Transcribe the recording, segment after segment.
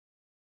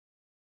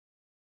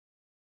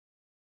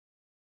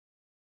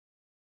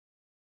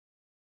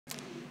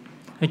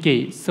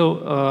Okay, so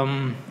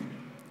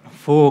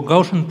for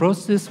Gaussian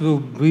process,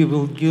 we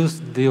will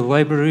use the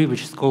library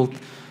which is called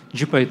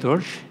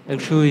GPyTorch.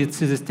 Actually,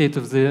 it's a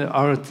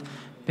state-of-the-art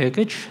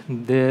package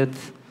that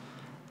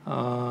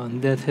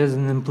has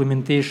an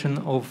implementation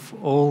of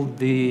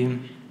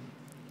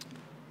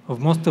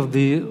most of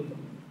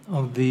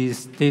the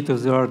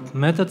state-of-the-art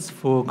methods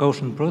for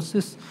Gaussian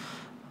process.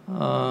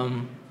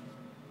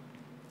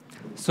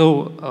 With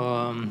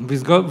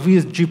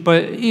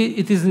GPy,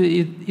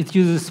 it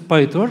uses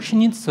PyTorch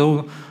in it,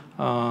 so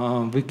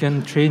we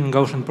can train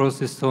Gaussian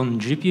process on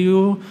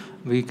GPU.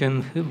 We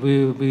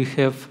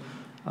have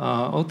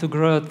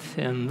autograd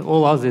and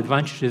all other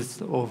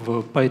advantages of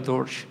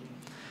PyTorch.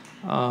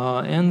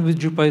 And with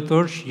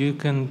GPyTorch, you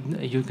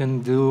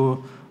can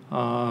do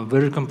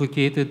very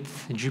complicated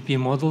GPU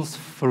models.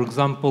 For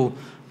example,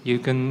 you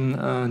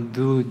can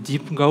do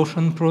deep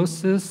Gaussian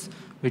process,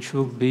 which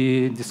will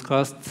be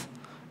discussed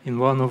in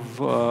one of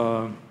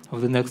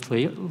the next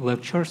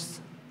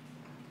lectures.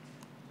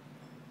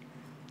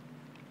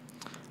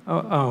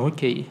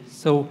 Okay,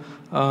 so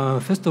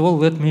first of all,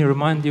 let me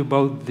remind you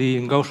about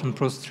the Gaussian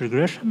process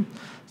regression.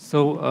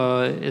 So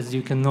as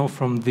you can know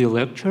from the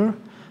lecture,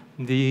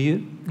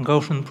 the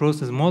Gaussian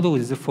process model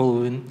is the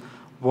following.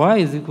 Y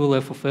is equal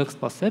f of x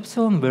plus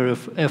epsilon, where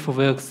f of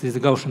x is a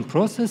Gaussian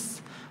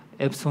process,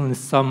 epsilon is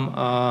some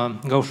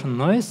Gaussian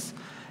noise,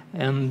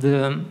 and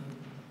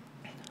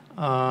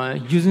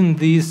using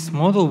this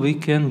model, we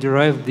can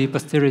derive the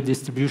posterior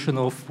distribution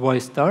of y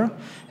star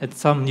at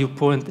some new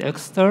point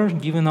x star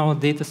given our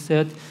data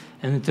set,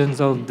 and it turns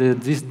out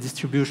that this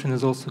distribution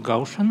is also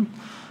Gaussian,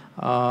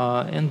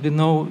 and we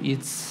know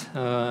its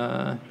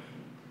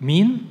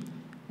mean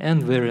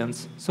and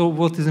variance. So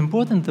what is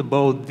important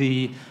about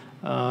the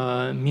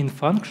mean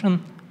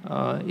function,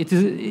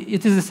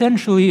 it is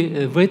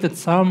essentially a weighted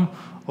sum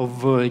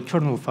of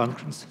kernel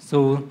functions.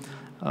 So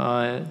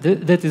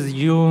that is,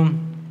 you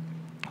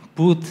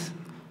put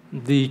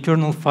the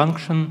kernel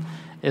function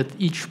at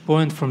each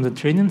point from the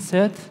training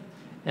set,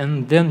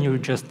 and then you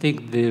just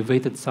take the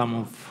weighted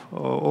sum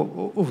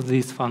of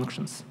these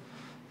functions.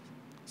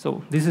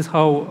 So this is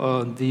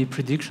how the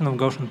prediction of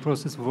Gaussian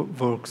process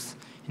works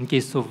in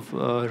case of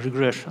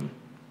regression.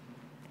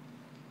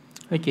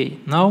 Okay,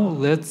 now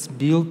let's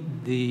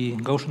build the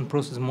Gaussian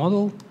process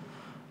model.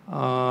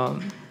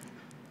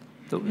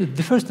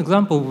 The first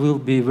example will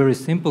be very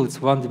simple. It's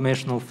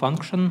one-dimensional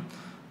function,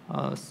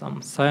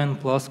 some sine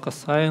plus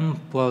cosine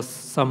plus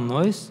some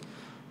noise.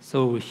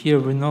 So here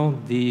we know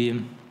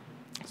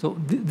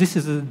this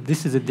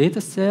is a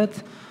data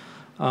set.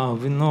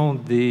 We know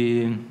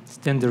the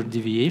standard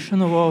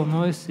deviation of our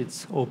noise.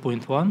 It's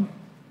 0.1.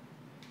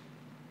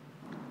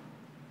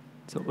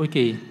 So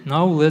okay,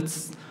 now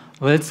let's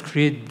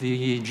create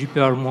the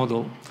GPR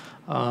model.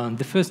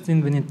 The first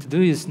thing we need to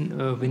do is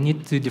we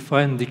need to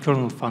define the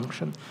kernel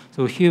function.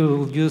 So here we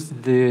will use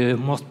the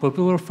most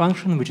popular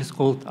function, which is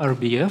called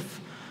RBF.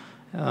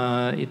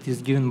 It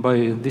is given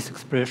by this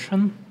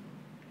expression.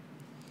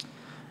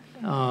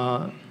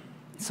 In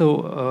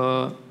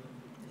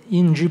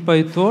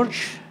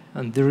GPyTorch,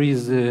 there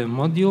is a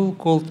module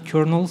called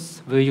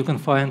kernels, where you can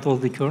find all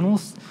the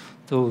kernels.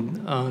 So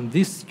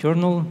this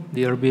kernel,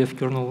 the RBF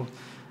kernel,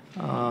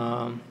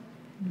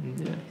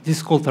 this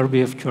is called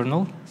RBF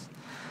kernel.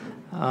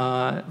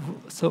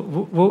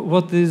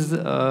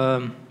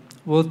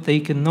 What they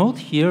can note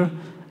here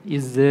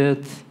is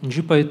that in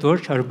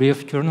GPyTorch,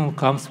 RBF kernel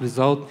comes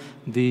without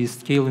the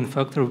scaling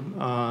factor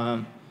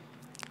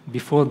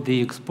before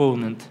the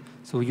exponent.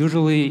 So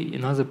usually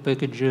in other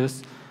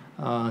packages,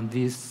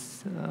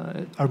 this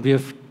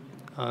RBF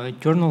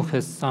kernel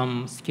has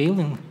some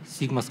scaling,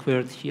 sigma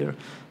squared here.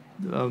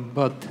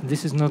 But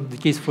this is not the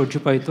case for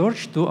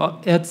GPyTorch. To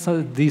add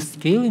this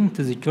scaling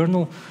to the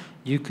kernel,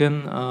 you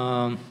can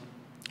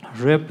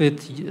wrap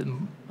it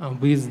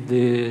with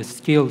the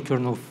scale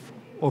kernel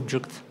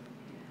object.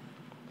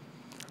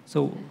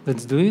 So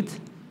let's do it.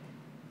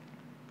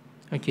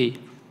 Okay.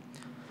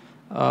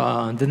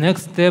 The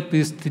next step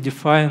is to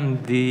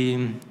define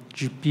the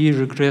GP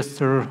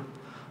regressor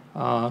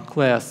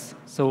class.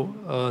 So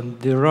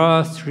there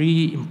are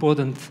three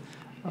important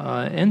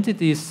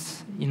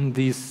entities in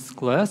this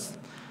class.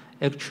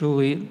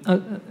 Actually,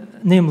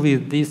 namely,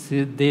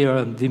 they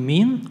are the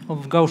mean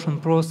of Gaussian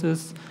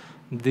process,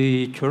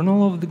 the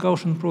kernel of the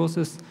Gaussian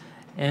process,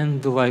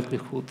 and the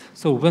likelihood.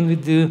 So when we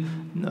do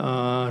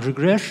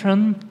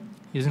regression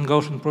using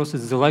Gaussian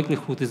process, the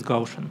likelihood is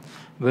Gaussian.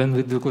 When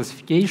we do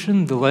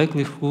classification, the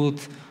likelihood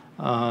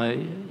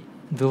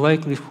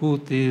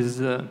is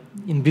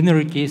in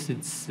binary case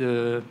it's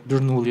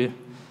Bernoulli.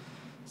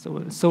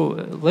 So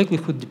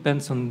likelihood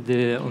depends on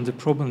the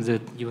problem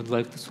that you would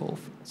like to solve.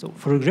 So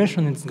for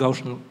regression, it's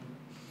Gaussian.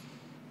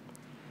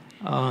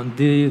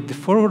 The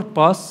forward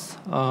pass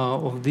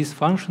of this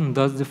function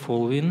does the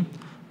following.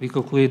 We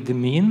calculate the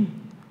mean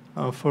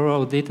for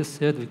our data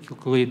set. We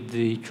calculate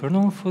the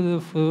kernel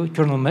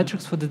kernel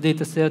metrics for the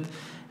data set.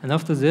 And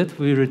after that,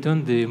 we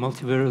return the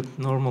multivariate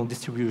normal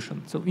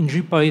distribution. So in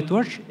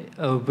GPyTorch,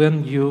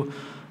 when you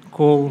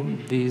call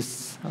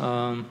this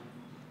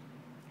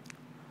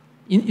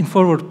in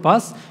forward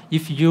pass,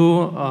 if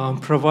you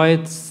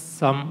provide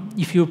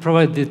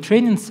the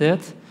training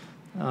set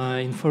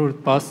in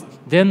forward pass,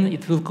 then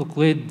it will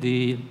calculate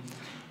the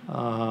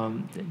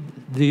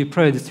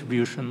prior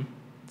distribution.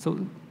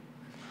 So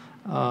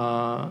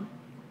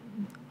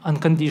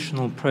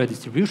unconditional prior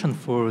distribution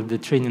for the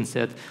training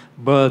set.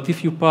 But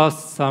if you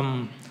pass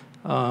some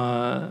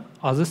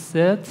other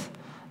set,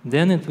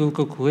 then it will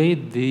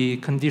calculate the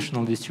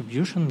conditional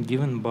distribution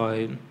given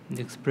by the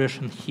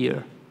expression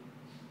here.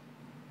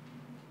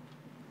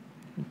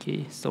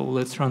 Okay, so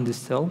let's run this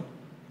cell.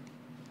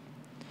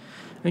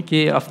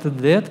 Okay, after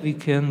that, we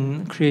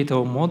can create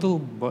our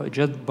model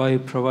just by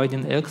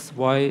providing x,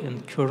 y,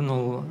 and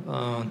kernel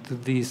to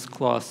this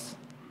class.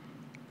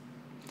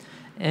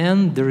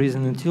 And there is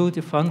an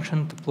utility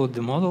function to plot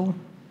the model.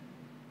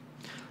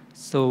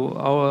 So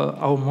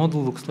our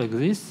model looks like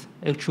this.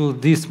 Actually,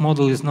 this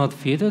model is not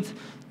fitted.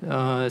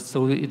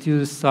 So it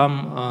uses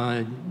some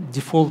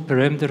default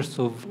parameters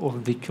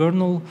of the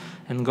kernel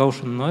and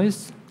Gaussian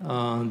noise.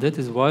 That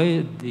is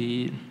why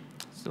the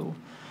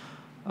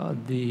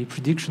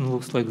prediction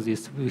looks like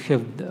this. We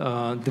have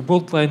the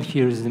bold line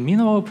here is the mean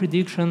of our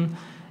prediction,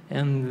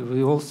 and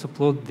we also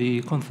plot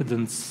the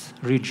confidence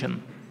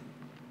region.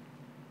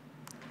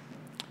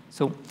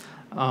 So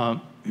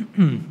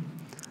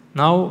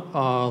now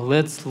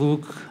let's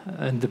look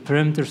at the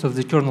parameters of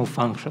the kernel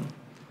function.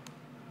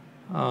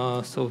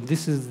 So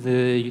this is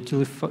the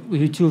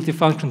utility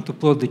function to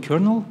plot the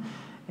kernel,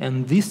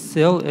 and this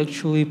cell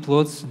actually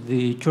plots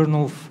the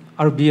kernel,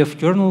 RBF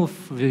kernel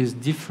with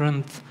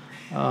different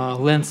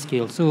length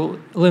scale. So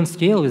length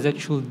scale is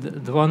actually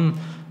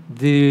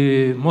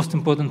the most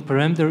important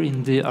parameter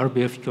in the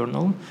RBF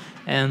kernel,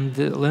 and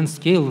the length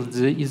scale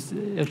is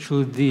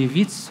actually the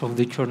width of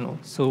the kernel.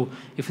 So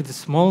if it is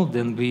small,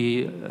 then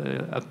we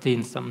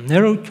obtain some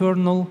narrow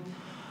kernel.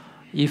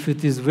 If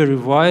it is very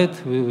wide,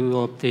 we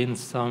will obtain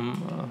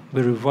some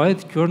very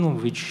wide kernel,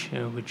 which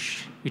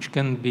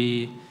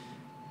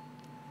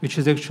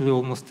is actually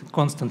almost a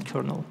constant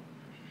kernel.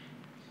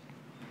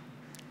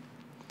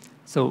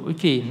 So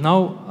okay,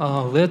 now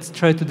let's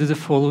try to do the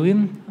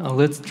following.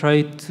 Let's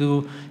try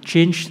to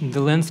change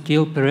the length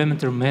scale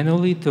parameter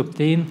manually to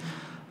obtain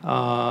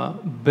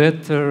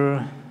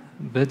better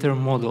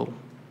model.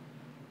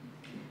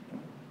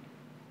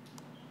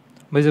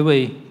 By the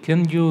way,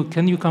 can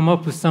you come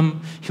up with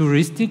some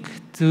heuristic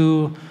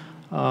to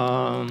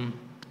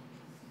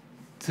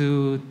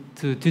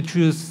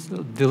choose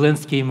the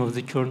length scale of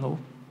the kernel?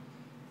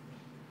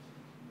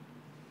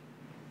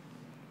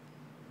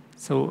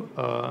 So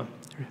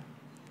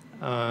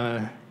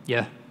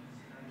yeah,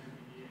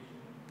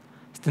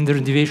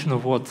 standard deviation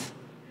of what?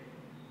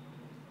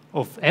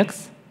 Of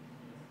x?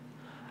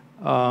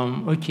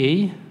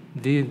 Okay,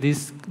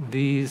 this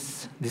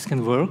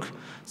can work.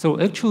 So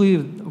actually,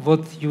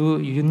 what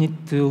you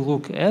need to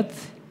look at.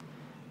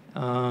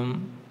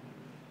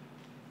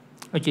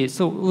 Okay,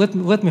 so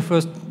let me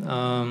first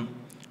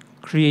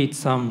create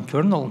some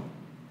kernel.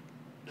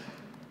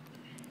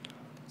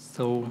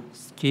 So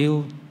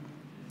scale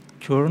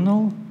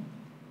kernel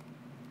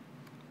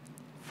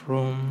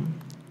from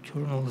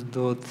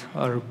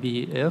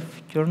kernels.rbf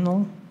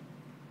kernel.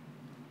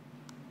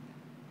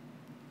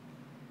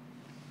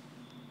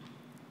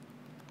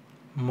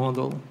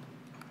 Model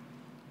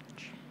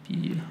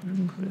GP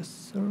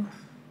regressor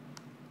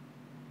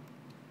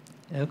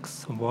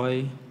x,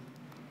 y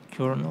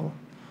kernel.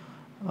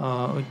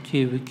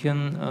 Okay, we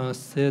can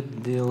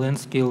set the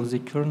length scale of the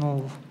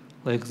kernel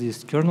like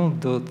this: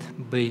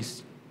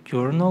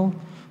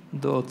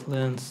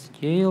 kernel.base_kernel.length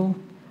scale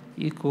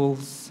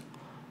equals.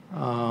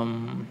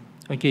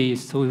 Okay,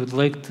 so we would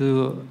like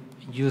to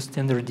use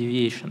standard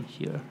deviation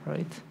here,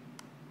 right?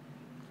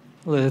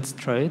 Let's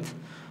try it.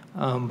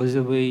 By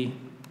the way,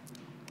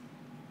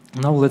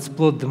 now let's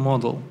plot the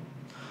model.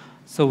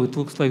 So it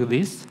looks like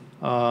this.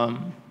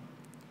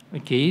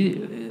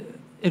 Okay,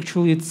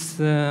 actually it's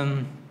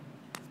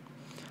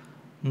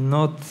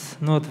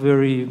not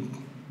very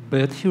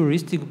bad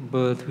heuristic,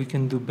 but we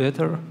can do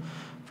better.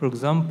 For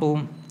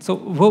example, so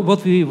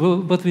what we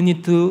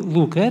need to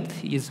look at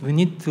is we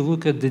need to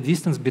look at the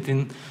distance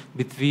between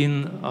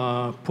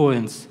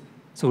points.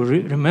 So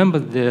remember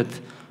that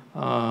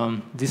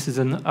this is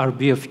an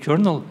RBF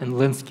kernel, and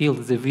length scale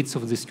is the width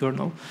of this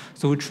kernel.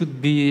 So it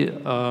should be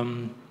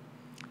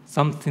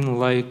something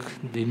like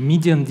the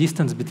median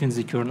distance between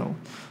the kernel.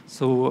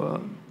 So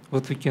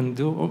what we can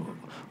do,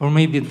 or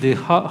maybe the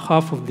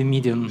half of the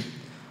median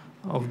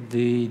of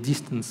the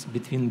distance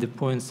between the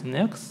points in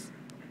X.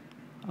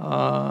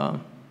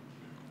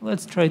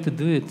 Let's try to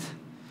do it.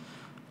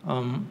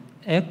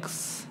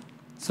 X.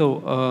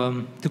 So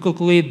to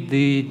calculate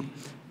the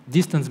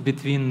distance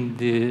between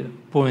the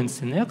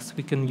points in X,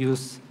 we can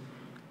use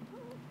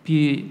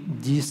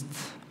pdist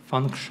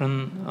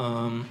function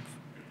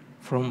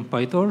from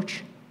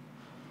PyTorch.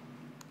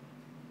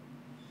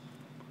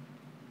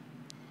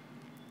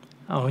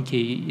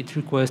 Okay, it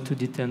requires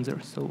 2D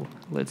tensor, so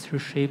let's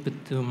reshape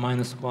it to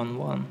 -1,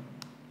 1.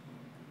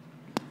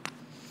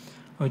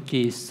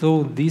 Okay,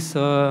 so these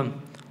are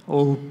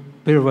all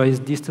pairwise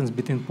distance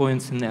between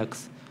points in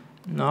X.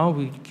 Now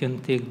we can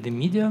take the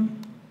median.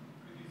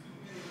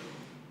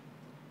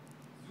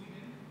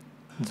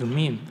 Zoom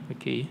in,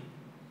 okay.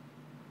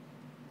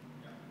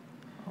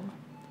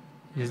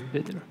 Is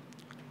better.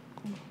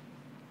 Cool.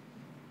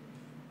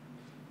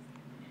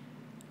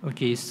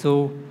 Okay,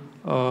 so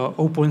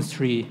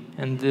 0.3,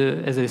 and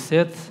as I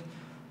said,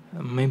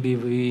 maybe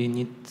we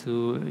need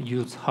to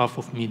use half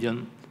of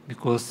median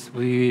because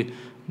we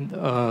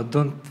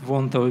don't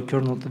want our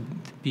kernel to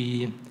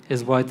be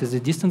as wide as the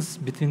distance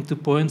between 2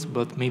 points,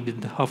 but maybe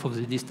the half of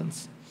the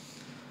distance.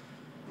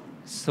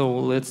 So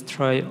let's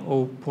try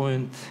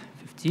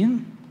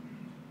 0.15.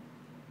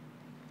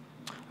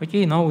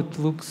 Okay, now it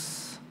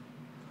looks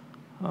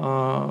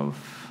a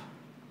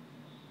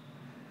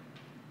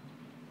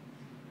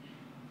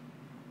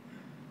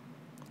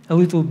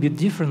little bit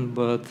different,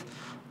 but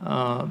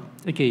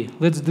okay,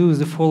 let's do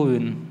the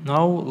following.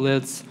 Now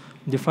let's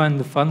define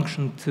the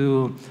function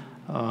to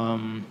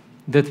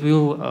that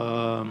will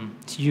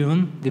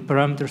tune the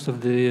parameters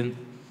of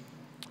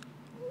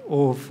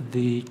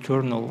the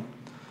kernel.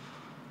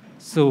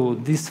 So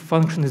this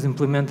function is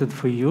implemented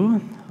for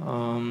you.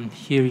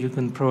 Here you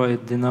can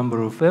provide the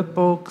number of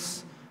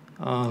epochs,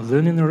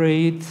 learning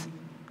rate,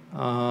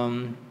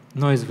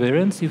 noise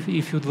variance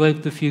if you'd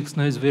like to fix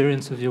noise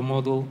variance of your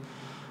model,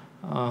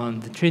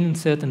 the training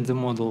set and the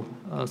model.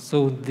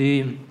 So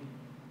the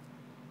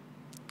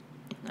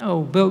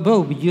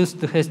we use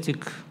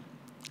stochastic.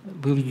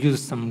 We'll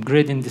use some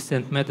gradient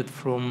descent method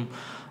from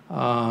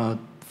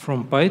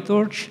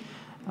PyTorch.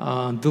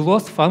 The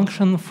loss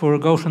function for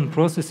Gaussian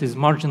process is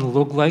marginal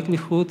log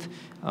likelihood.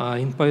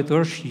 In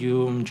PyTorch,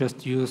 you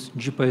just use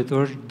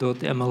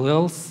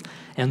gpytorch.mls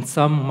and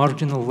some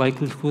marginal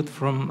likelihood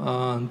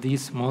from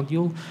this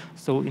module.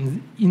 So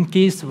in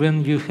case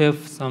when you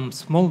have some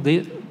small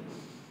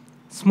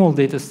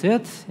data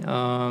set,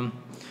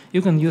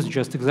 you can use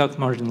just exact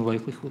marginal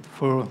likelihood.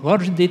 For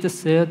large data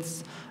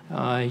sets,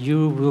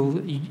 you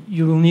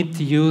will need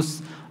to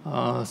use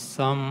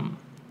some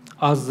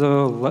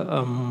other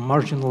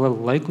marginal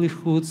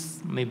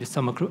likelihoods, maybe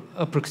some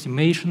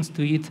approximations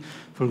to it.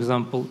 For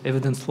example,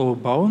 evidence lower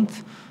bound.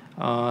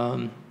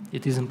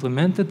 It is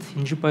implemented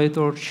in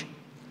gPyTorch.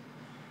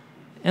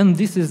 And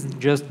this is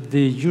just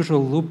the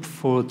usual loop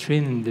for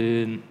training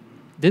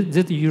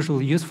that you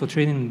usually use for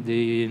training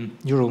the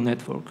neural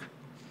network.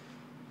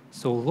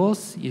 So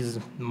loss is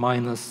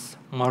minus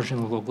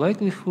marginal log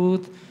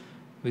likelihood.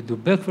 We do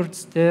backward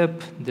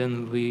step,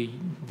 then we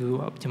do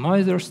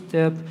optimizer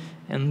step,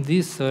 and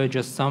this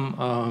just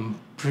some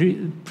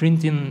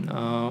printing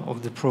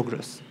of the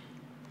progress.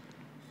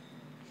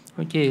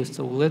 Okay,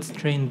 so let's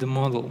train the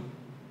model.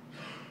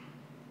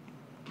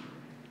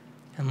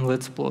 And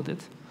let's plot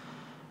it.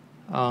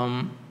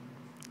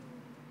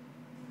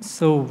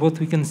 So what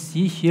we can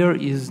see here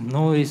is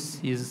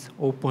noise is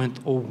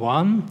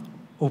 0.01,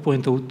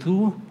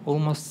 0.02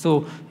 almost.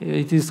 So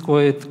it is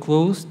quite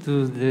close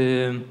to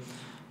the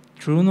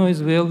true noise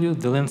value.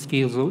 The length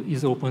scale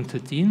is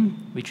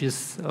 0.13, which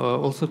is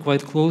also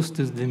quite close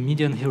to the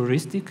median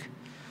heuristic.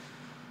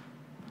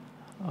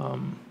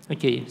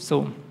 Okay,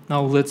 so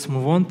now let's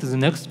move on to the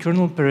next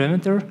kernel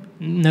parameter,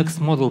 next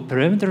model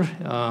parameter,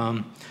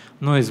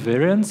 noise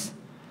variance.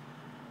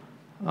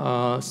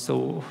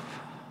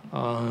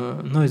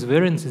 Noise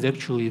variance is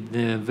actually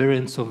the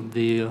variance of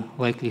the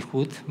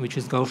likelihood, which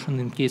is Gaussian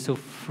in case of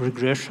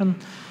regression.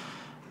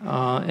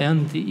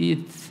 And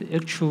it's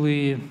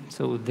actually,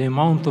 so the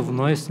amount of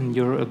noise in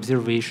your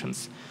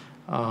observations.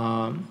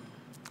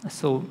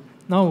 So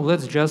now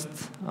let's just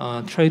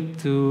try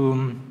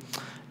to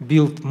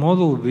build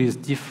model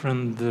with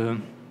different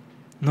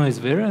noise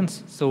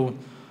variance. So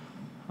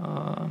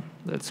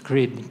let's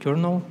create the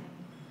kernel.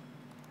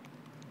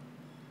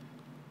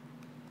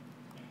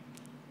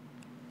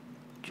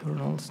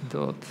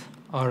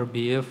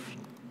 Kernels.rbf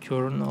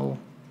kernel.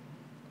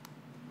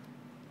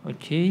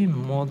 Okay,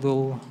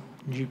 model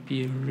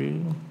GP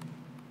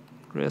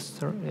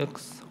regressor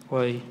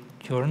XY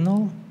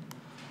kernel.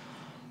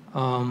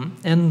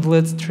 And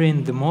let's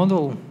train the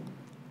model,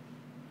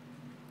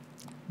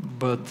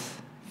 but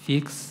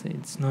fix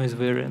its noise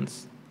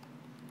variance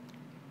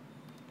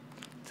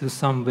to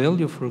some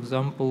value. For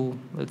example,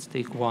 let's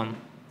take 1.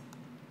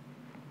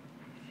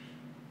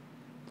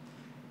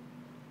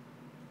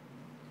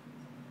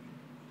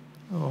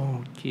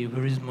 Okay,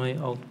 where is my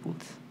output?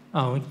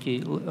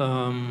 Okay.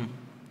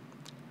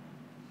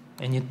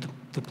 I need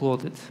to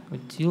plot it.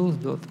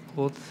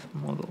 Utils.plot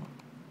model.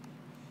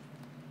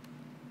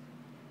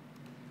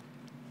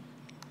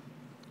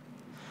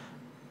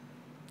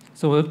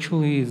 So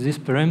actually, this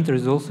parameter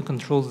is also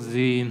controls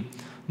the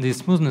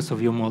smoothness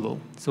of your model.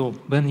 So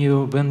when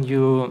you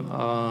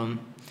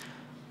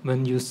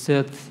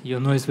set your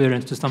noise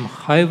variance to some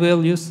high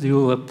values, you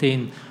will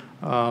obtain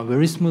a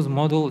very smooth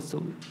model.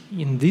 So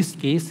in this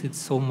case,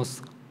 it's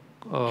almost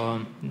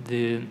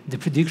the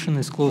prediction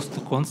is close to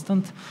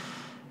constant.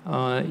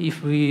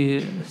 If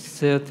we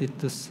set it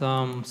to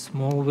some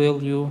small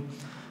value,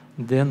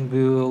 then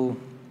we will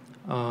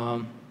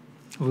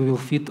we will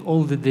fit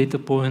all the data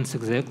points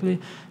exactly.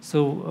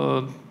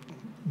 So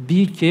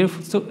be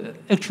careful. So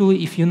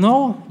actually, if you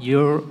know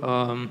your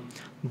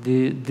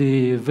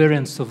the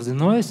variance of the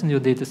noise in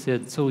your data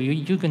set, so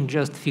you can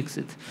just fix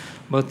it.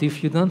 But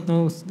if you don't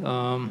know,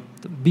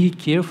 be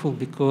careful,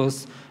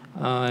 because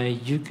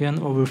you can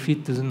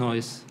overfit to the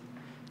noise.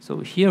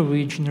 So here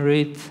we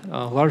generate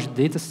a large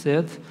data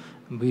set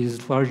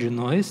with larger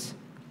noise.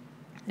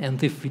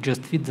 And if we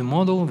just fit the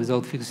model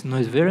without fixing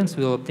noise variance,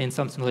 we'll obtain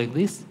something like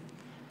this.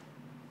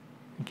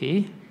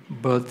 Okay,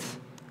 but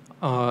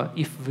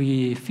if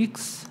we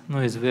fix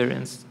noise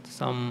variance to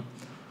some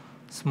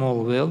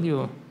small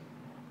value,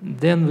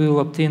 then we'll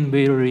obtain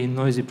very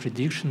noisy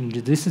prediction.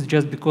 This is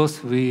just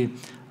because we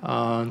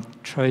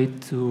try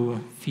to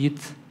fit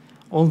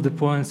all the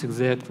points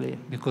exactly,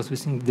 because we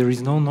think there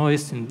is no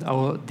noise in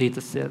our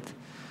data set.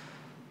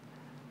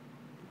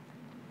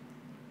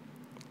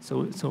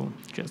 So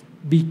just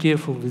be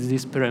careful with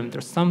these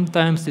parameters.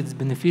 Sometimes it's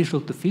beneficial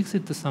to fix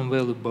it to some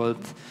value, but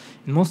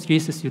in most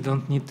cases you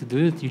don't need to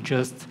do it. You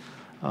just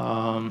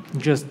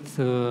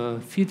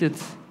fit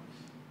it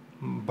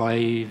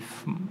by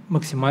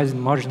maximizing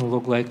marginal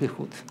log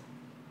likelihood.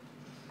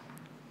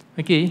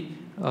 Okay,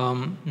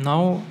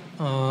 now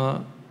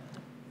a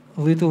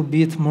little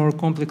bit more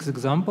complex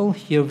example.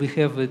 Here we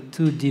have a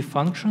 2D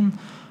function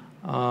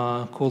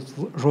called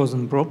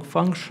Rosenbrock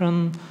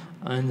function,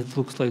 and it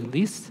looks like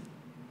this.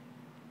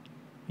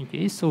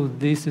 Okay, so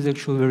this is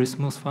actually a very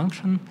smooth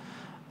function,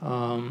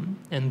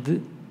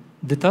 and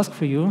the task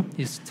for you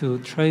is to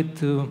try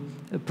to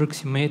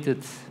approximate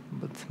it,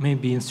 but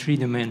maybe in 3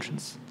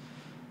 dimensions.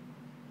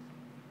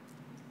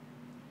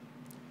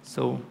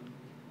 So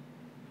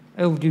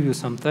I'll give you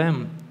some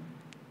time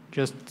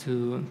just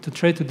to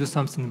try to do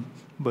something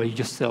by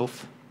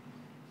yourself.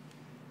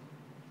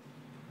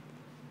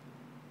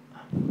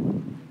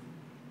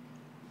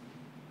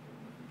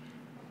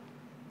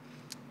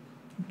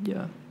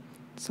 Yeah.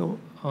 So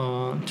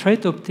try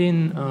to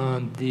obtain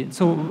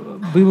so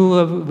we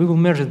will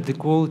measure the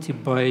quality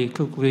by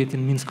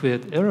calculating mean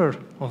squared error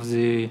of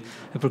the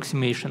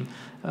approximation,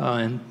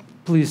 and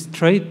please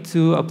try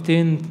to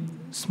obtain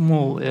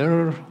small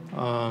error.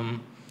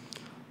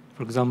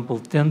 For example,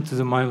 10 to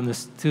the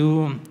minus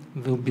 2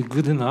 will be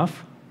good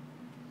enough,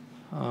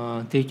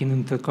 taking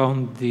into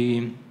account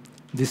the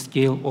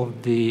scale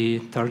of the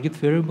target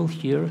variable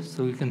here.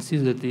 So you can see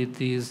that it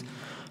is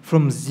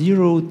from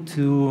 0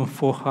 to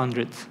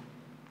 400.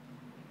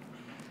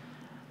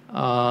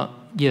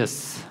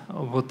 Yes,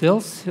 what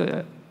else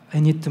I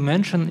need to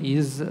mention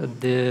is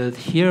that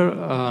here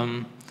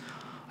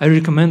I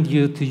recommend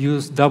you to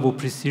use double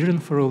precision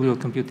for all your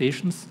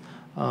computations.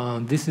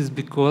 This is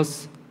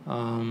because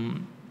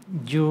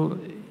you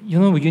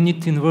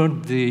need to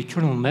invert the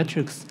kernel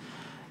metrics,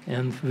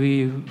 and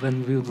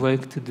when we would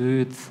like to do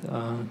it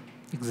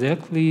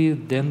exactly,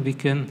 then we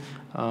can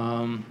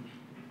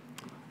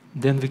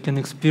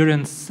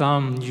experience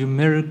some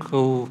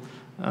numerical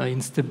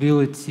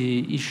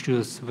instability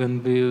issues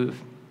when we.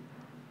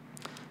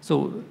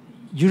 So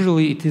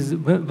usually it is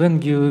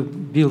when you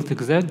build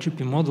exact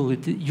GP model,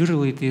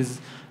 usually it is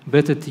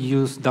better to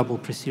use double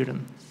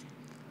precision.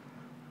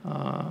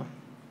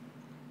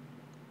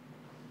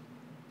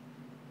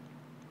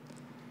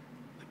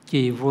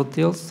 Okay, what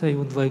else I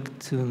would like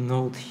to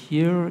note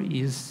here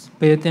is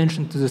pay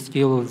attention to the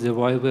scale of the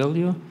Y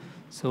value.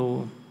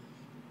 So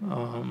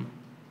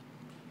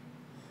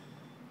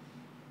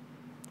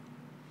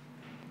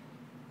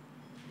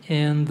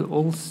and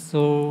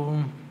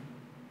also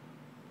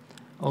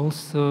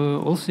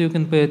you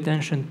can pay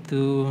attention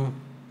to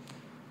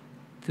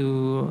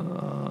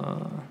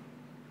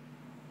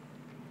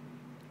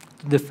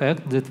the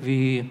fact that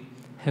we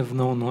have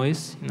no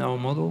noise in our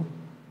model.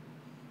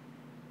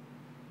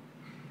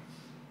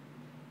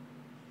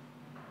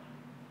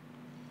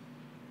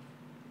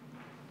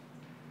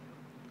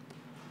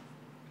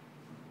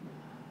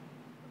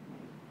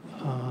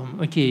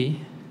 Okay,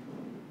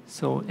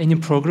 so any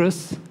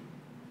progress?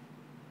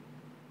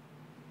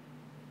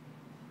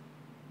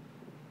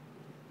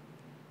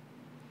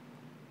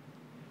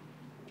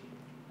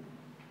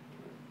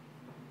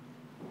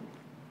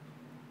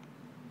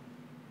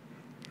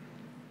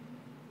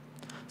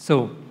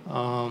 So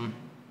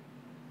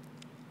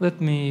let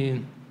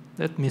me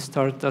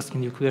start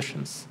asking you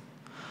questions.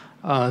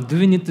 Do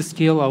we need to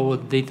scale our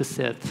data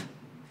set?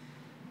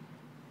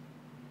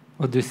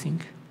 What do you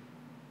think?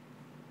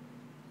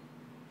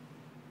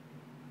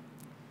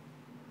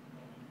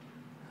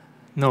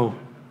 No.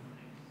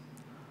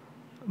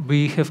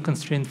 We have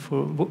constraint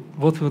for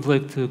what we would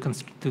like to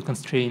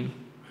constrain.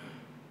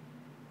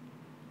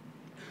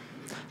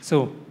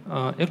 So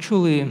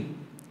actually,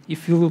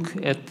 if you look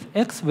at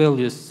x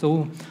values,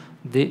 so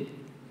the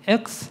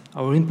x,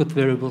 our input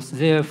variables,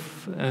 they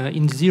have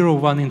in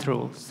 0-1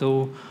 interval.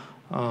 So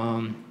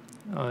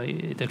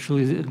it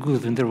actually is a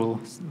good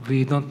interval.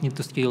 We don't need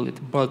to scale it.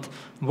 But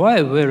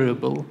y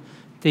variable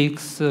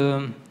takes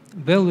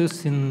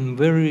values in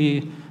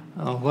very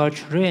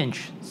large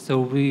range. So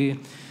we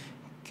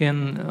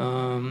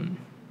can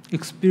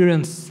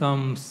experience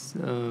some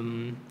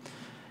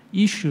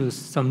issues,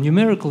 some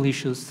numerical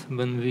issues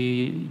when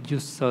we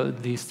use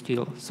the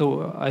scale.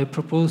 So I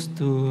propose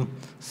to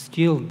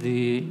scale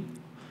the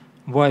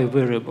y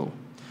variable.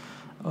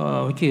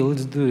 Okay,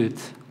 let's do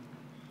it.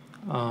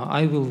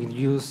 I will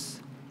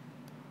use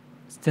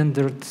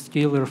standard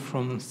scaler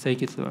from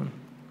scikit-learn.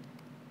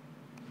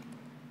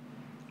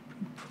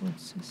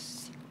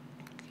 Process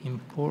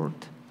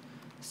import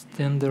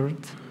standard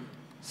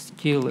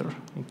scaler.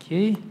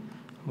 Okay,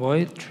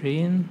 y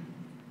train.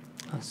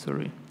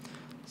 Sorry,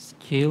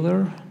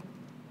 scaler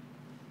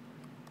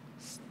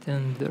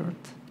standard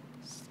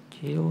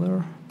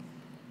scaler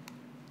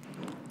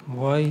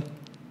y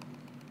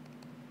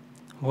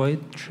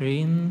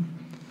train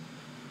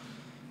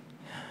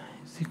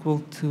is equal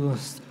to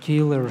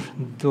scaler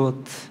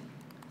dot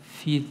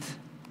feed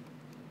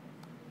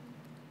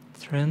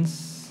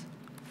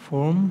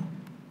transform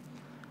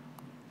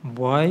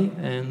y,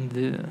 and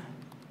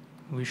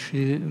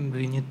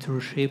we need to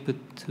reshape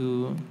it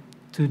to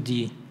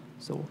 2D.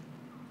 So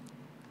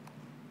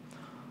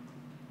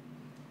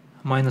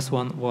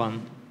 -1,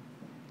 1.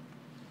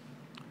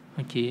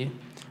 Okay,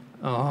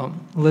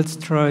 let's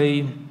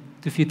try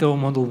to fit our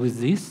model with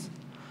this.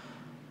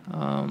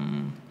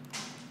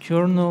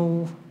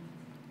 Kernel,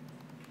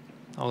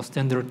 our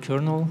standard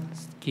kernel,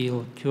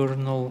 scale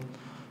kernel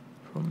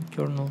from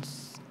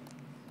kernels,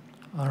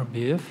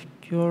 RBF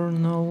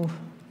kernel.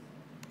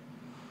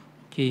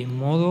 Okay,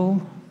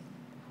 model,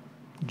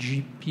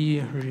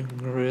 GP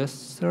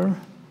regressor,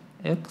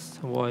 X,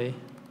 Y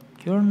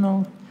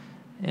kernel,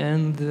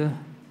 and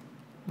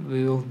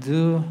we will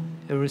do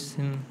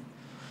everything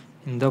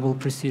in double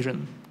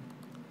precision.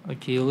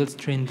 Okay, let's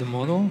train the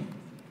model.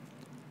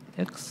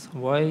 X,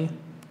 Y.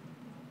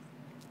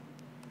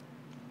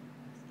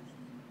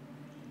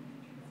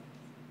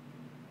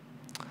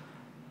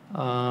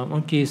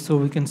 Okay, so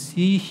we can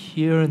see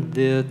here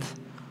that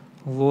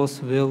loss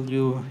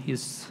value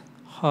is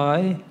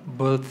high,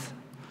 but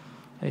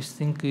I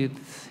think it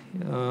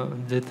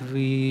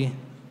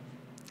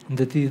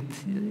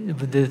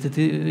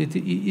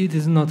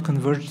is not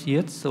converged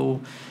yet.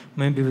 So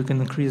maybe we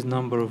can increase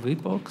number of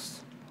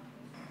epochs.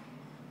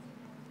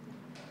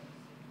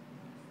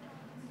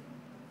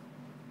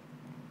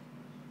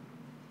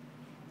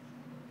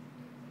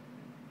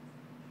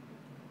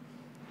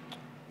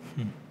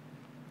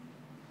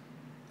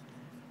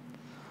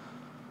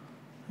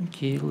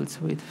 Okay, let's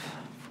wait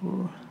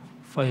for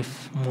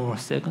 5 more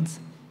seconds.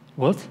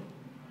 What?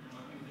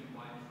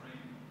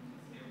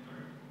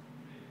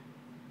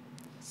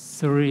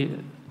 Sorry,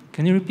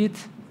 can you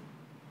repeat?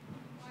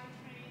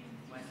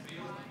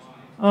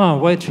 Ah,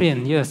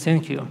 Y-train, yes,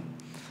 thank you.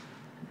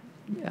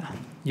 Yeah,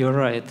 you're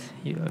right.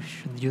 You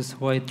should use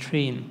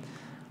Y-train.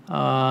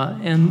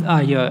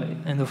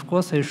 And of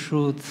course I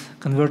should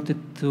convert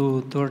it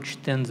to torch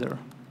tensor.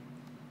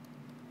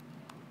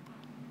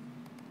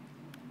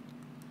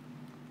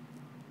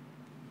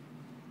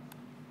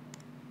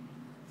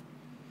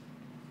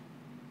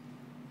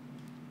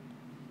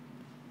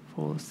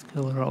 For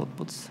scalar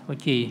outputs.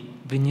 Okay,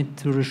 we need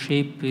to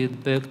reshape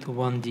it back to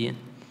 1D.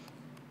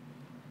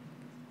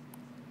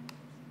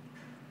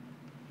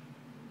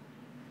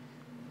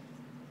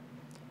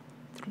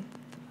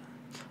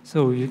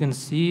 So you can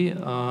see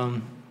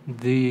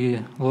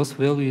the loss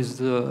value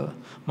is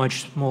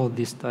much smaller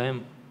this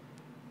time,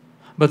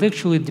 but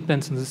actually it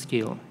depends on the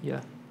scale.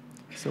 Yeah.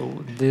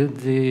 So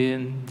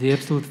the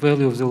absolute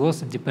value of the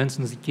loss, it depends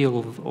on the scale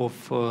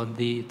of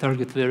the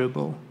target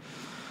variable.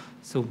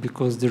 So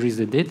because there is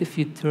a data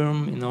feed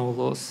term in our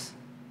loss,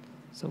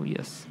 so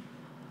yes.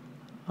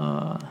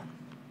 Now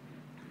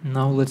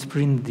let's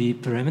print the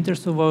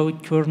parameters of our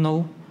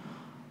kernel.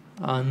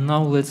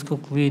 Now let's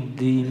calculate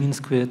the mean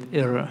squared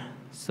error.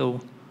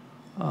 So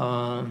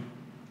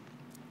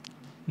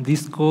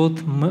this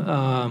code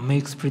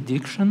makes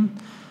prediction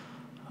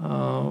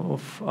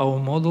of our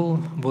model.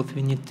 What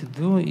we need to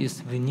do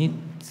is we need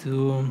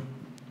to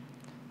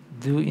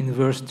do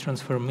inverse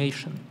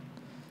transformation.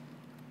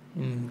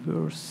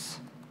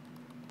 Inverse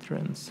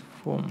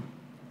transform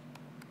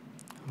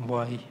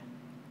y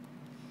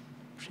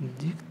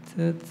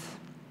predicted.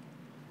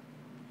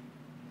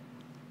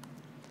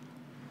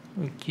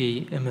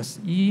 Okay,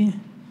 MSE.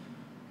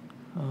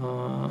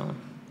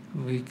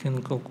 We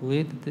can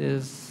calculate it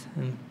as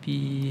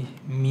NP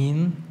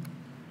mean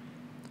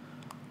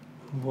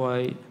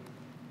y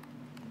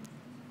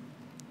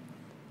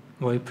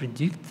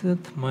predicted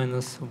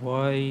minus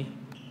y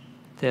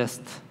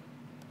test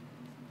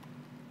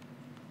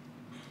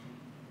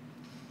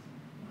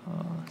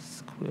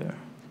square.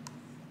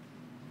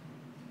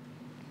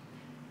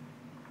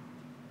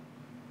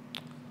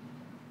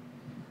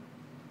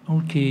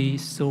 Okay,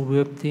 so we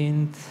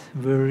obtained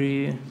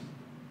very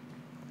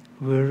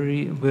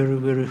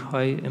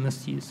high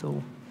MSE.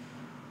 So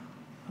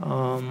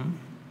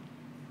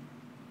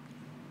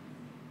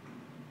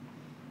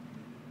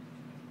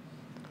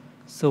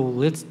so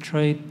let's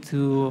try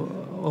to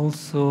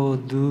also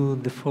do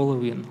the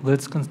following.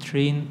 Let's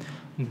constrain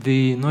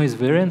the noise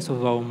variance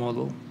of our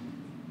model.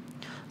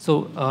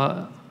 So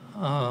I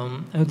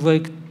would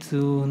like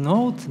to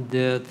note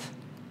that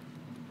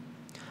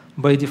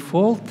by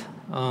default,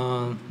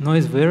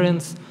 noise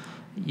variance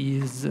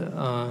is,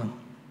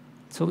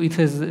 so it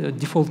has a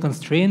default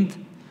constraint,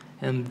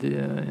 and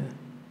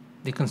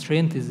the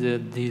constraint is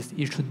that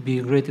it should be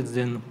greater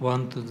than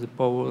 1 to the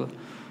power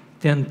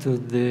 10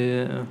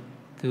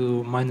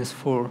 to minus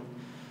 4.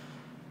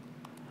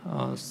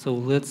 So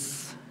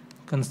let's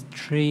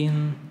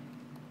constrain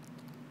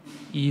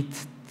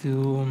it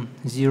to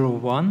 0,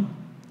 1.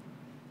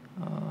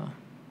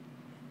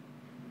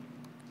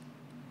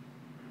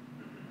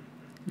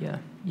 Yeah,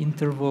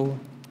 interval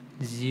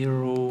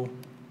 0,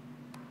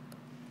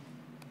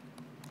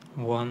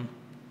 1.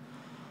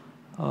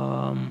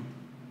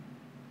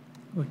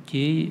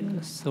 Okay,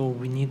 so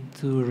we need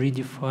to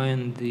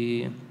redefine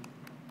the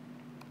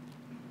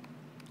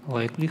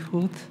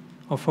likelihood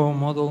of our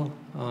model.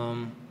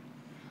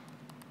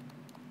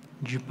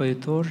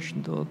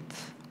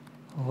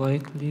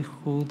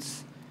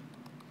 DeepBayes2019likelihoods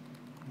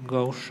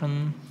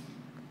Gaussian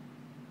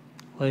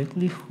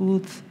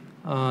likelihood.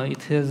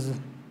 It has,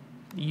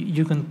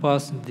 you can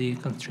pass the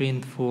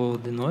constraint for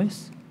the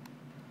noise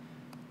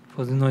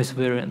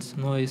variance.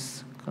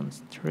 Noise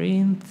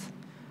constraint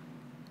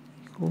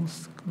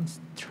equals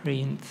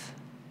constraint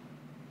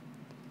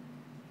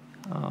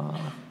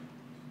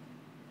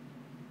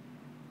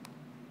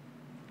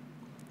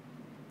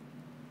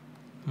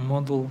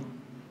model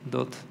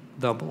dot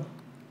double.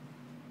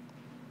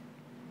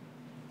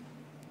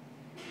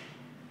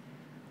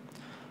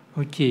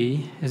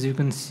 Okay, as you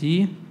can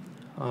see,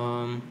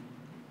 our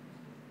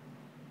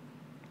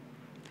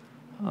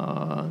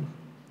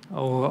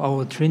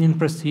training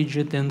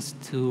procedure tends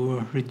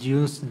to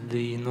reduce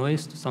the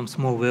noise to some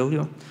small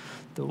value.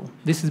 So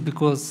this is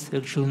because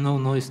actually no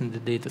noise in the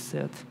data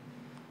set.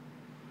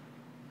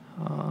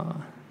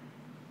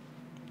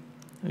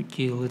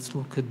 Okay, let's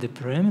look at the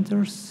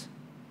parameters.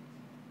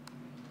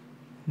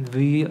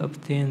 We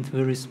obtained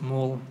very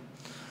small.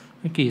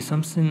 Okay,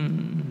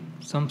 something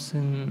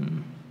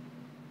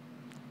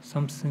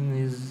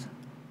is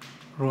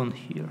wrong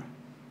here.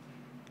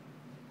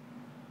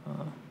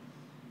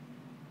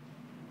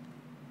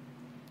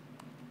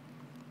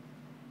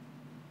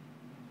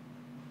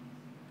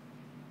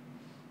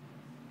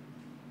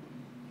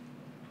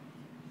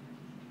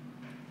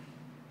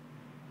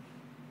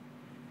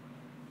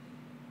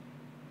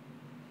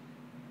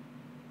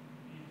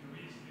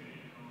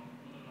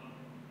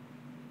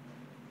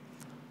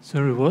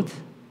 Sorry, what?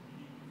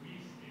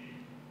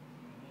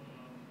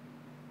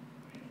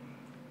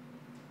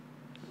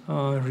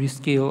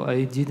 Rescale,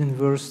 I did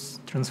inverse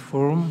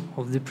transform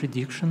of the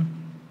prediction.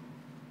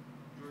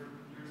 You're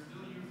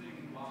still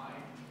using Y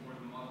for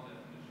the model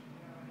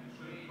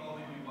definition. It should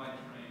probably be Y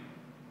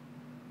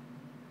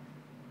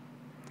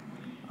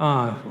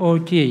train.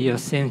 Okay,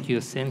 yes, thank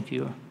you.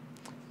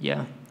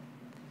 Yeah.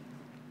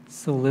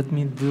 So let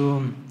me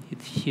do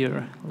it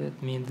here.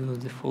 Let me do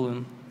the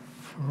following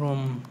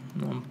from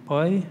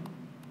NumPy.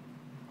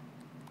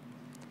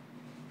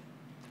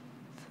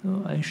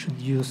 So I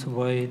should use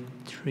Y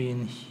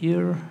train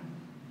here,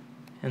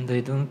 and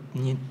I don't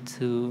need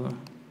to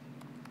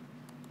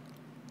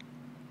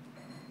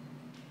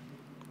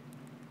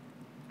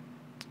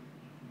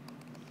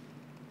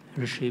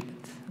reshape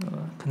it,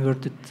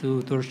 convert it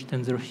to torch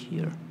tensor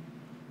here.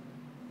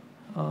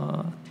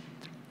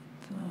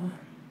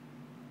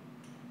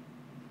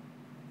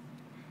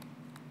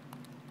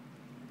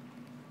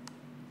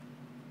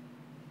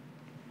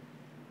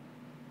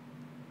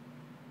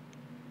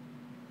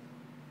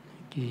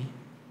 Okay.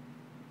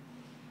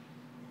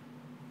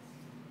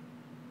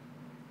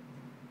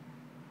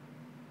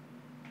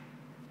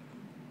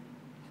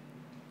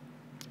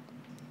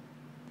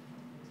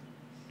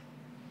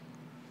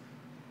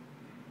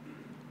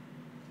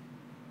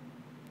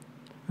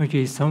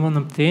 Okay, someone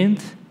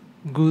obtained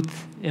good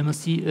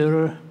MSE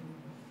error.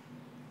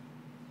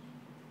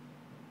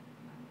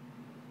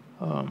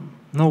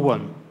 No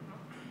one.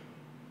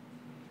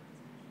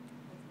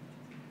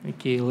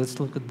 Okay, let's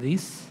look at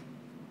this.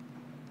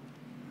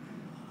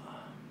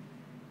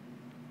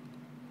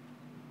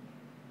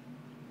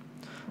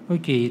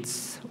 Okay,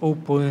 it's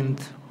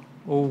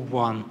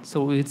 0.01,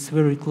 so it's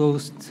very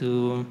close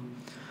to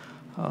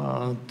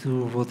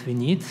what we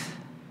need,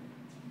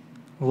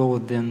 lower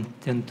than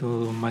 10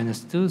 to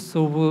minus 2.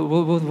 So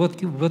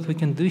what we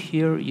can do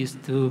here is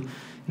to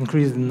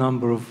increase the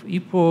number of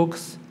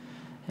epochs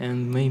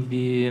and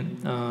maybe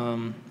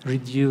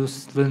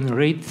reduce learning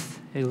rate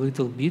a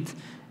little bit,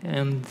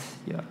 and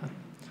yeah,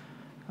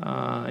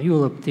 you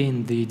will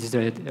obtain the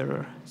desired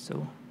error.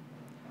 So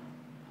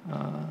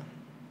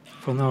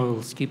for now,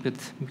 I'll skip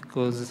it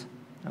because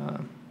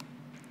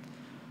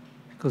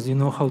you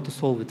know how to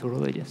solve it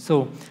already.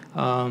 So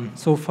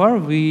so far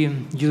we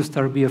used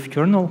RBF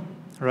kernel,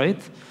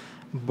 right?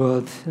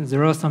 But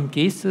there are some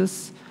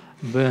cases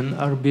when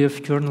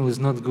RBF kernel is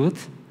not good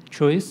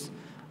choice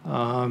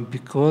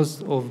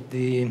because of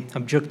the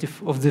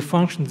objective of the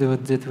function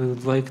that we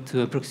would like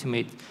to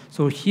approximate.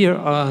 So here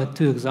are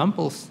two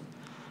examples.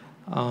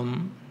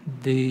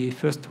 The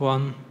first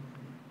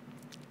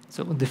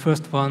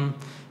one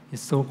is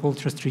so-called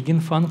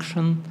Rastringin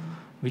function,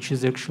 which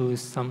is actually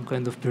some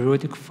kind of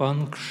periodic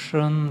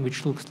function,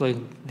 which looks like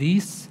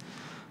this.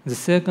 The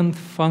second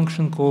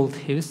function called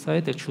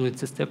Heaviside, actually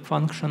it's a step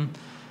function.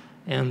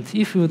 And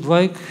if you would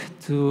like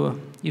to,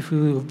 if we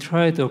will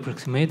try to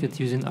approximate it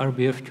using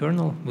RBF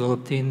kernel, we'll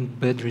obtain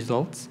bad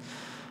results.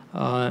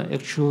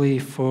 Actually,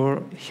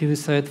 for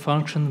Heaviside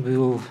function, we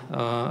will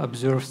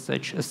observe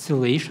such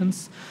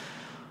oscillations.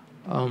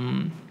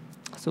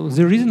 So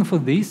the reason for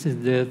this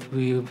is that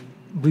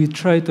we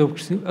try to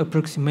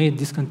approximate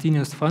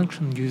discontinuous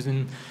function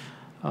using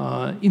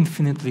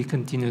infinitely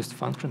continuous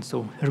function.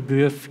 So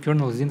RBF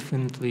kernel is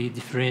infinitely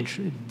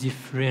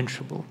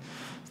differentiable.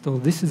 So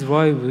this is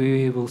why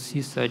we will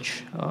see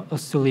such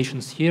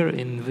oscillations here,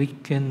 and we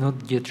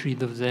cannot get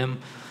rid of them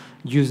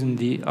using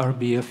the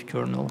RBF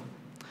kernel.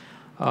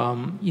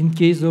 In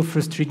case of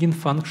restricting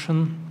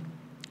function,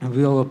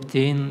 we'll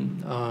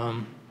obtain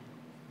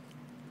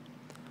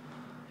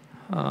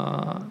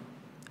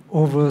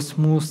over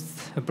smooth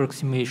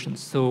approximation.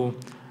 So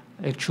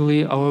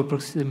actually, our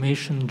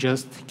approximation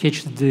just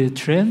catches the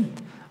trend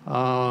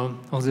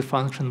of the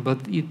function,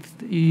 but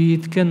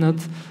it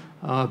cannot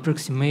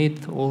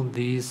approximate all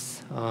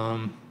these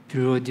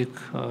periodic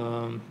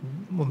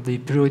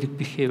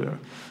behavior.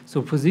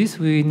 So for this,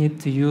 we need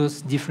to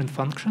use different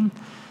function.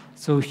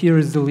 So here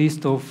is the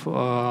list of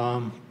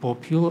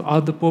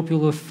other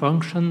popular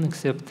functions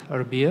except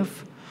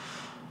RBF.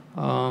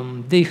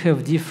 They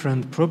have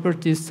different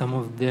properties. Some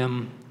of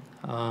them,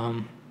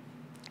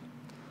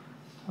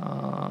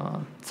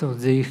 so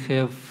they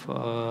have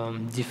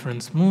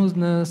different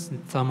smoothness.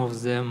 Some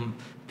of them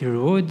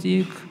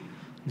periodic.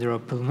 There are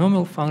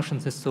polynomial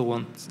functions and so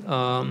on.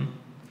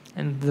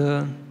 And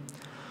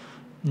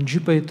in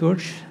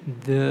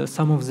GPyTorch,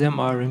 some of them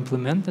are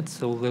implemented.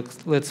 So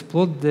let's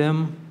plot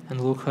them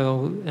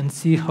and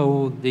see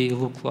how they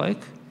look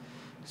like.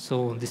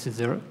 So this is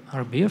the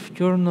RBF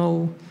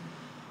kernel.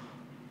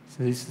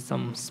 So this is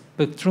some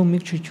spectral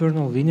mixture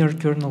kernel, linear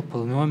kernel,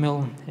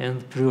 polynomial,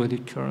 and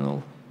periodic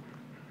kernel.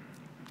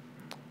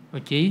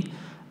 Okay.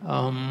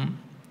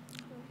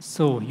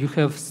 So you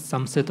have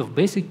some set of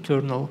basic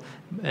kernel,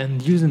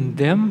 and using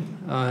them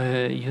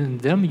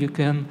you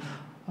can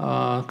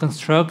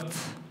construct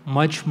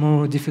much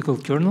more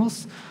difficult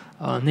kernels.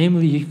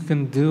 Namely, you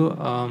can do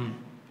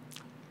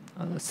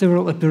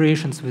several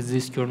operations with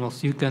these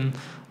kernels. You can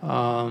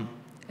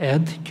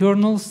add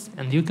kernels,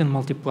 and you can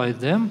multiply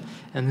them,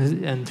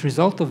 and the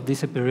result of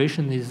this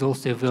operation is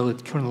also a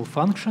valid kernel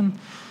function.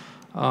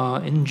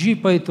 In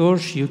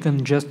GPyTorch, you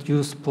can just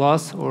use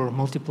plus or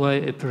multiply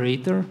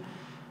operator.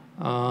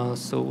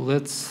 So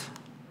let's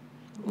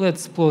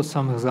plot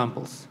some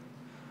examples.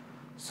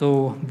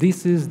 So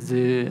this is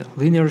the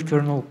linear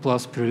kernel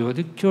plus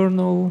periodic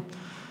kernel.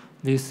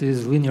 This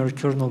is linear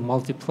kernel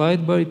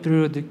multiplied by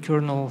periodic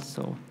kernel,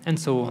 and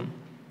so on.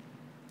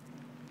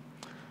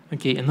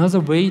 Okay, another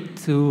way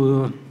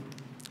to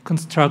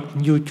construct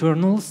new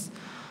kernels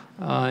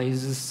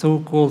is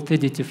so-called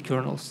additive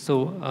kernels.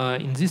 So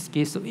in this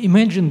case,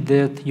 imagine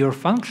that your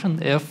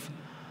function f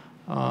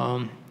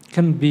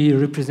can be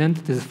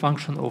represented as a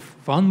function of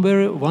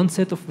one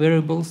set of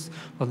variables,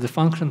 or the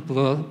function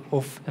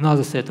of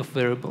another set of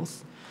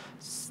variables.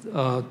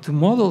 To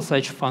model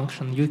such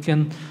function, you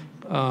can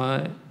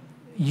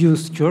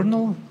use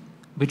kernel,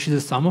 which is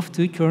a sum of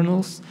two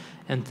kernels,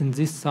 and in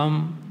this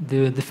sum,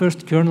 the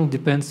first kernel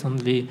depends on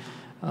the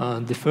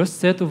first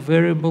set of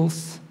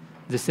variables,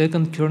 the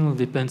second kernel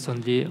depends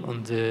on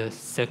the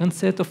second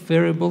set of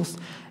variables,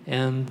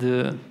 and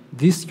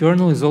this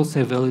kernel is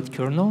also a valid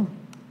kernel.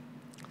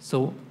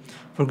 So,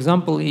 for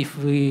example, if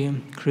we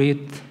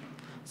create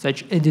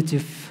such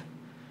additive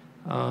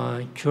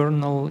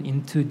kernel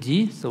into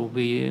D, so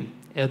we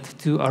add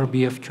two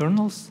RBF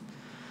kernels,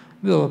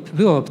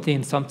 we'll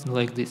obtain something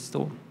like this.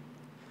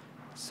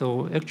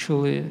 So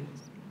actually,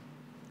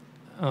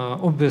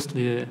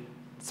 obviously,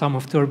 sum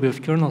of two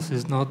RBF kernels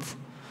is not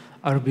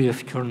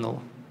RBF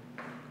kernel.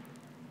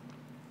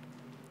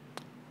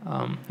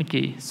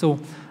 Okay, so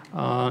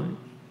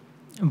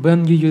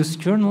when you use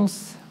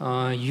kernels,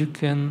 you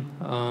can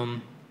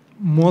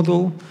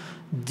model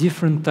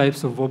different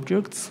types of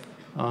objects.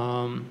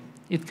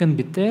 It can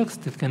be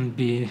text, it can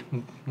be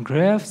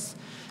graphs,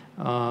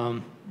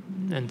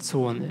 and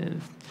so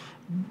on.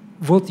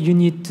 What you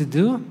need to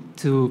do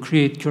to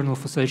create kernel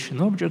for such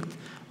an object,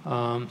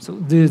 so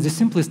the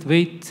simplest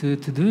way to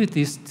do it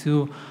is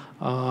to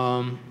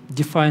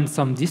define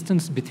some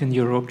distance between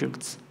your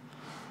objects.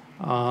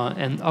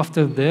 And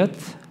after that,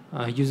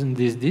 using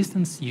this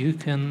distance, you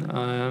can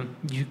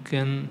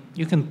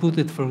put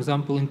it, for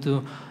example,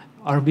 into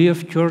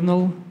RBF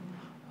kernel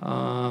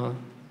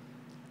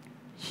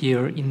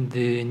here in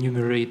the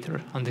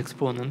numerator and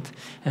exponent,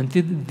 and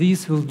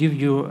this will give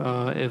you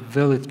a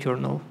valid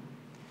kernel.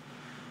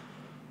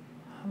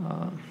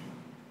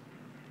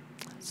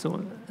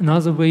 So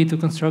another way to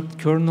construct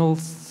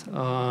kernels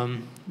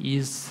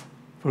is,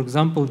 for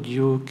example,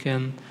 you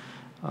can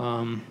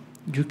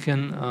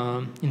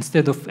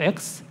instead of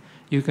x,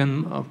 you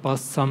can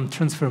pass some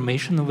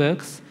transformation of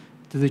x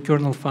to the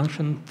kernel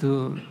function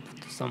to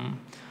some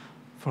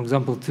for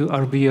example, to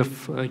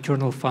RBF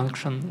kernel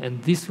function,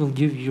 and this will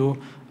give you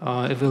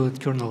a valid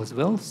kernel as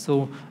well.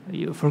 So,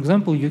 for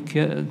example, you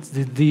can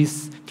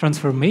this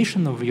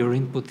transformation of your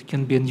input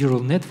can be a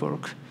neural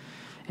network,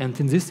 and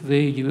in this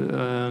way,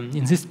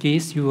 in this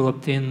case, you will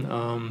obtain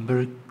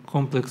very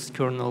complex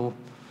kernel,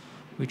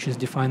 which is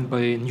defined by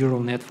a neural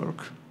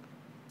network.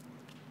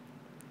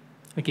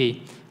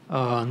 Okay,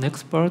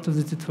 next part of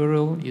the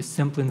tutorial is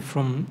sampling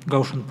from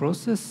Gaussian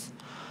process.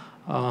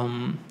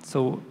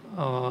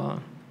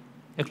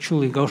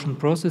 Actually, Gaussian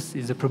process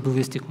is a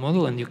probabilistic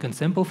model, and you can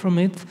sample from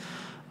it.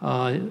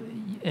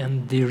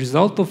 And the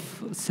result of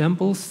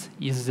samples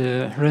is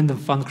random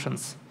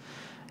functions.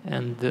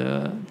 And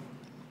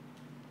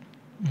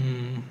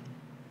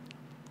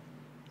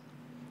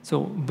so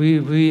we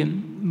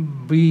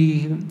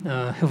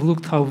have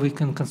looked how we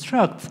can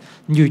construct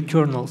new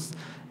kernels.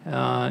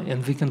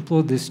 And we can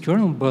plot this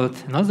kernel,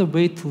 but another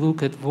way to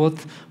look at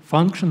what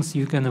functions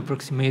you can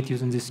approximate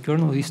using this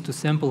kernel is to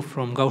sample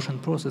from Gaussian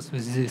process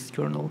with this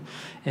kernel.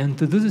 And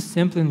to do this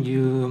sampling,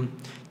 you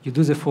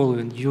do the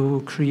following.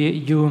 You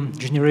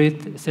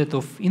generate a set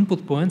of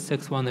input points,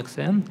 x1,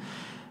 xn,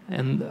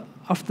 and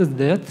after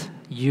that,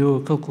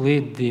 you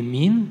calculate the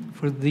mean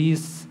for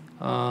this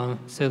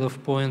set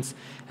of points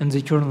and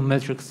the kernel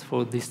matrix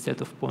for this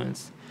set of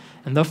points.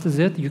 And after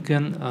that, you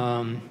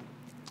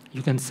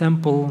can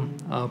sample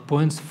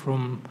points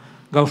from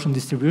Gaussian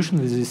distribution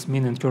with this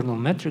mean and kernel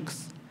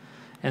matrix,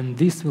 and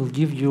this will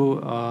give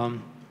you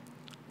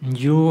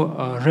new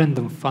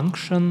random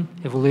function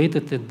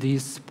evaluated at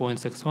these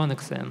points x1,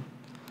 xn.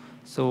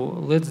 So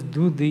let's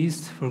do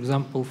this, for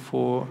example,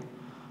 for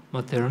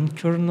Matern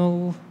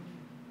kernel.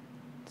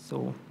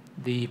 So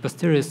the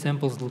posterior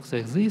samples looks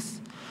like this.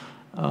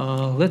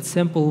 Let's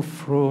sample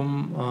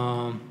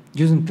from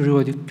using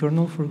periodic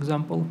kernel, for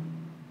example.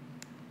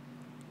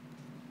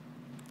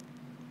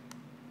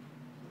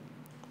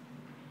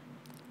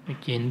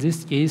 Okay, in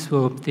this case,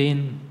 we'll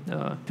obtain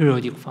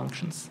periodic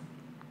functions.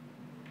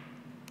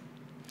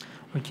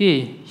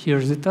 Okay,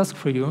 here's the task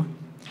for you.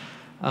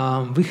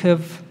 We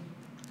have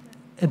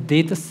a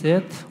data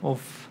set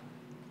of,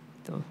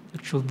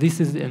 actually, this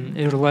is an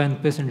airline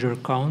passenger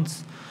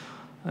counts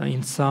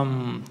in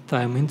some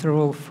time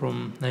interval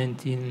from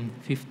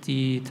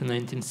 1950 to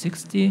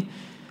 1960.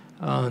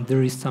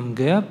 There is some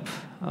gap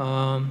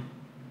around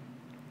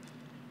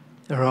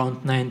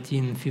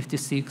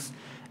 1956,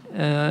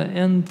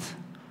 and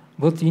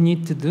what you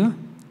need to do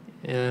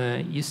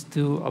is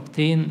to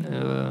obtain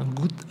a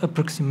good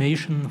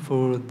approximation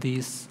for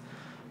this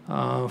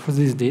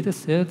data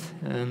set.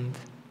 And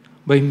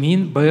by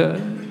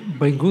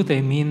good,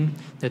 I mean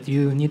that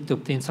you need to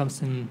obtain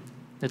something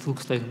that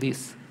looks like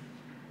this.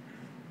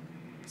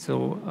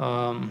 So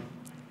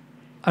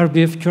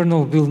RBF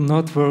kernel will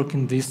not work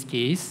in this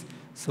case.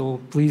 So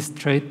please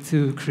try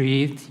to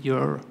create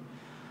your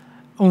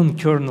own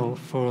kernel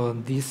for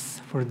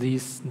this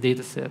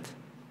data set.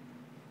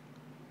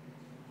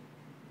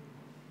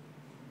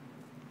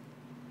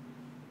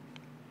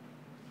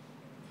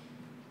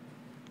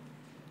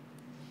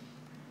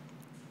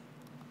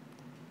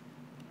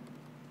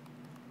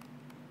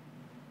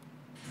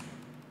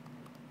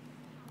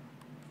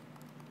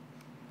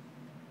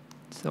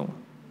 So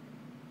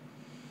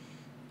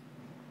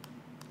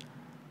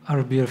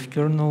RBF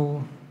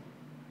kernel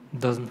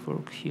doesn't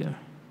work here.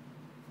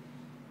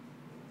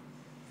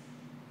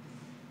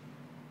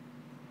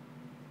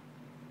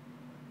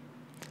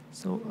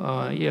 So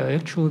yeah,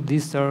 actually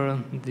these are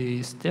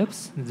the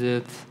steps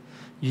that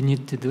you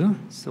need to do.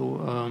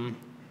 So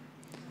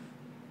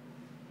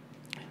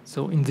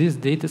so in this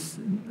data,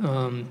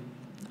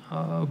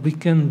 we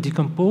can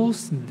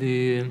decompose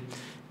the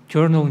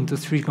kernel into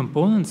three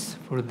components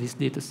for this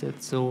data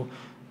set. So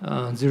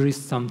there is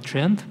some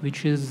trend,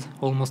 which is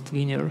almost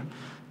linear.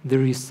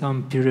 There is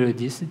some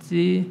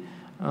periodicity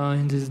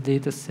in this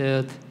data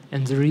set,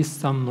 and there is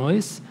some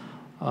noise,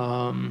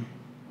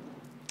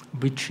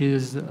 which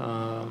is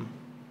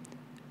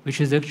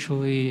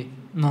actually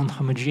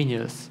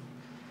non-homogeneous.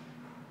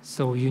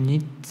 So you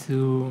need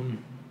to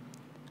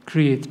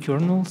create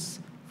kernels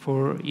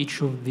for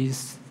each of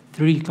these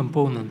three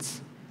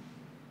components.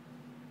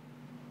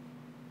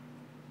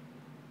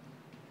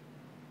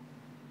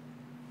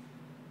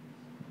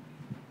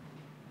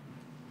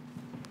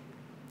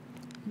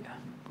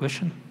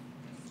 Question?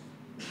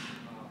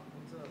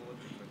 What's the logic?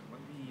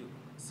 When we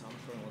sum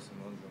kernels and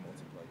when we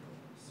multiply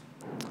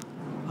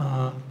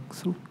kernels?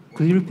 So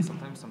could you repeat?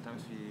 Sometimes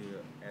we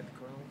add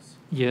kernels.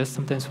 Yes,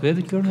 sometimes we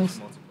add kernels.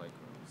 Multiply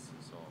kernels.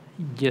 So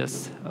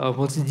yes.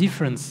 What's the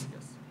difference?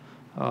 Yes.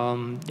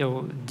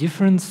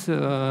 Difference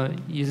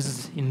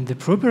is in the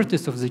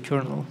properties of the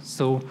kernel.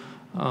 So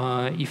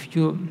if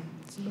you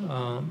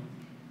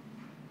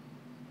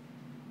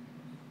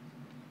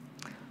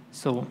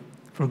so,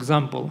 for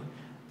example,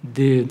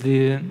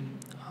 the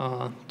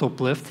top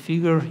left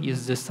figure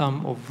is the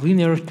sum of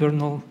linear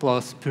kernel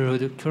plus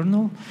periodic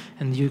kernel,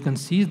 and you can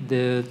see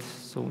that.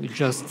 So it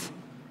just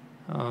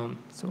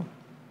so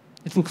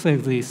it looks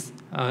like this.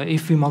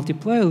 If we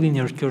multiply a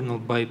linear kernel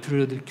by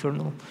periodic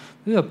kernel,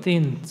 we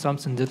obtain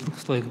something that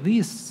looks like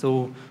this.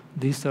 So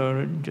these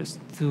are just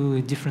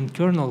two different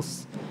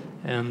kernels,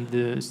 and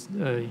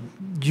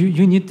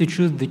you need to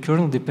choose the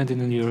kernel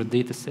depending on your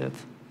data set.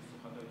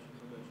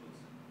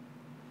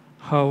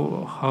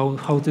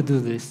 How to do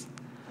this?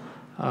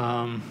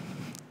 So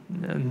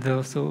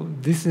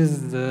this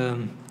is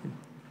the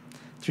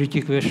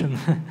tricky question.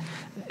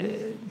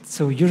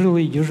 So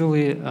usually,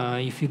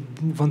 if you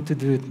want to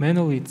do it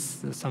manually,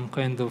 it's some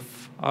kind of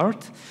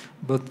art.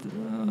 But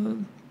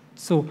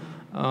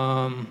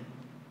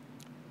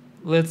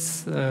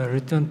let's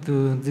return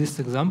to this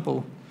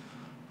example.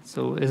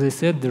 So as I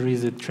said, there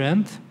is a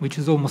trend which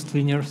is almost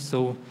linear.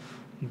 So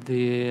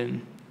the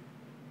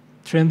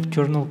trend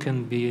kernel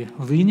can be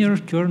linear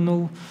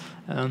kernel,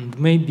 and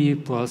maybe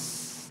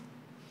plus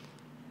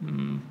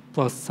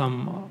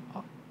some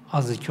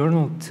other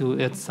kernel to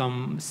add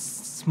some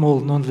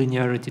small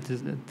nonlinearity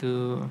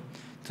to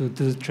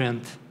the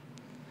trend.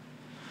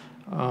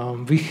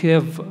 We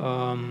have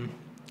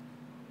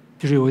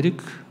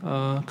periodic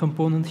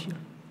component here.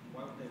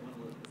 Why would they want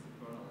to look at the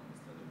kernel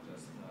instead of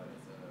just as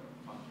a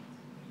function?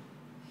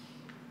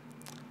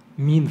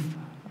 Mean.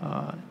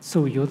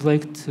 So you would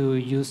like to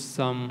use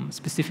some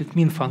specific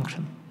mean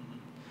function.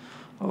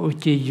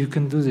 Okay, you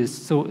can do this.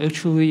 So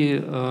actually,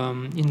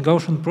 in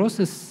Gaussian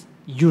process,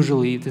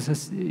 usually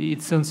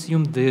it's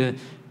assumed the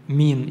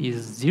mean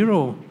is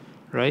 0,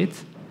 right?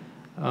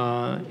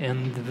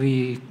 And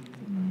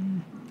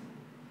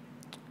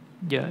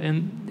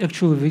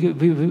actually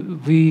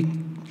we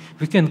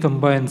can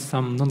combine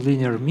some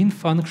nonlinear mean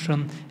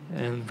function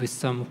and with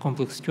some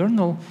complex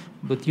kernel,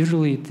 but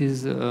usually it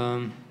is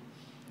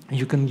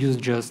you can use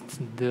just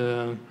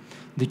the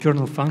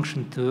kernel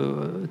function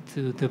to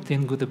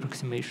obtain good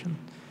approximation.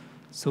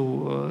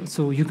 So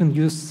you can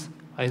use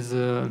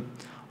either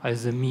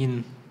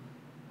mean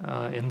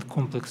and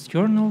complex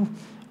kernel,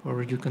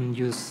 or you can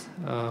use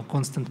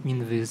constant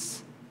mean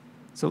with,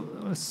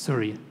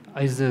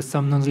 either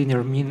some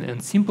nonlinear mean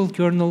and simple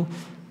kernel,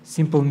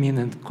 simple mean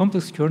and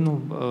complex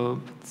kernel. For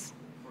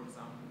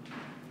example, if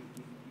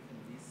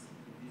in this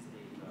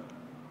data,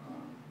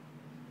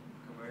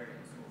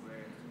 covariance or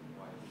variance of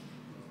y is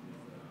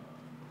with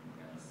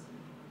s,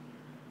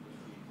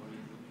 would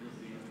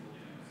be useful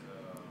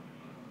to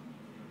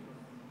use.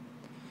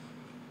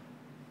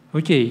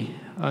 Okay,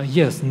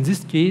 yes, in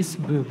this case,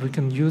 we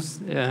can use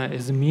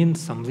as a mean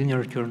some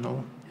linear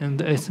kernel,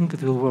 and I think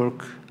it will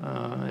work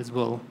as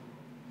well.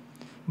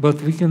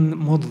 But we can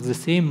model the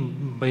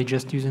same by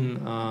just using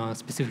a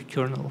specific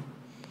kernel.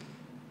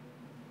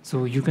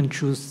 So you can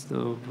choose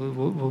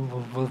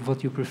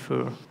what you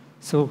prefer.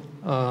 So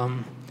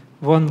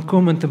one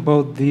comment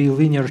about the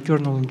linear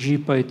kernel in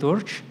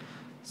GPyTorch.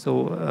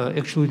 So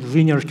actually, the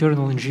linear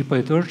kernel in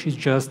GPyTorch is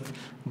just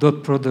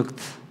dot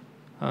product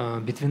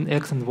between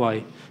x and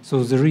y.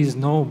 So there is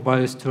no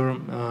bias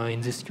term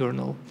in this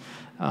kernel.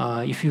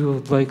 If you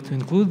would like to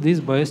include these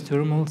bias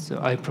terms,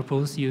 I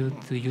propose you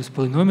to use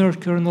polynomial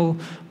kernel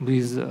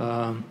with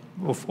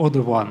of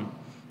order 1.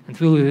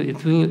 It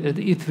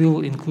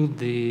will include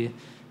the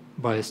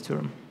bias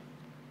term.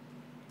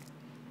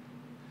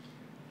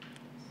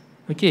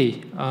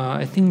 Okay,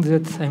 I think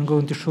that I'm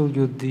going to show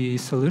you the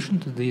solution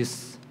to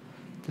this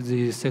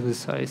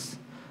exercise.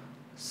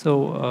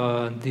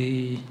 So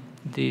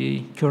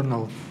the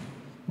kernel,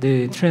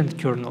 the trend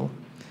kernel.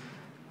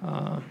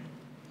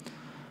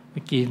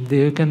 Okay,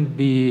 there can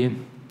be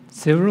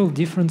several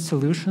different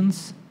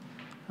solutions,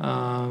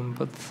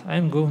 but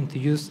I'm going to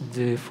use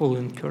the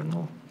following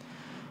kernel.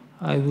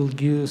 I will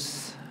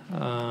use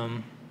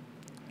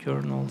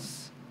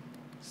kernels,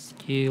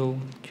 scale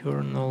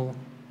kernel,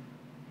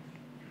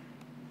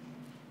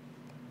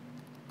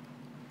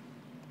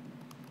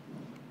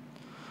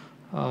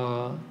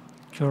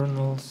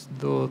 kernels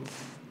dot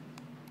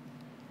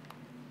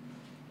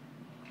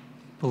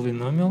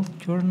polynomial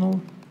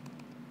kernel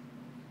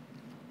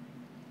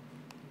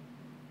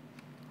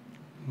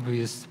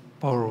with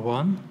power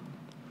 1,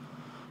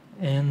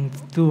 and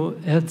to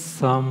add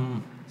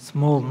some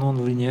small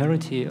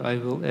nonlinearity, I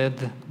will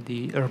add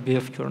the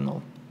RBF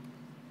kernel.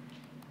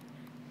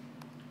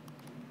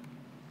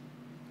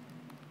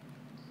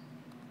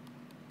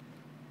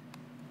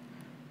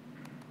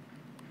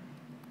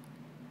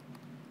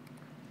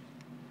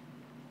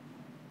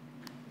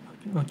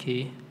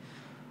 Okay,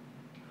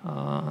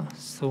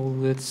 so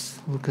let's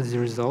look at the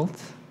result.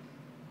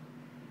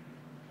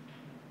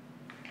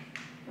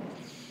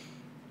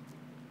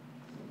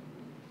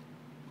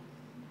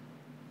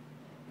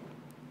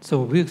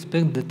 So we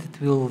expect that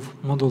it will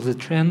model the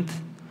trend,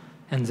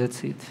 and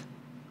that's it.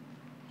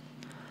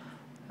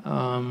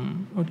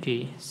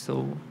 Okay,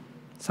 so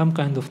some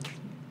kind of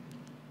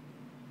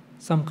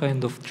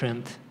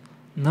trend.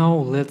 Now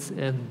let's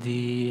add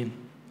the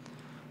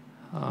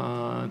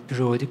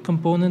periodic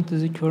component to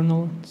the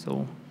kernel.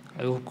 So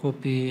I will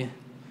copy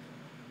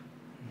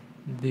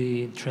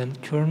the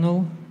trend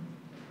kernel.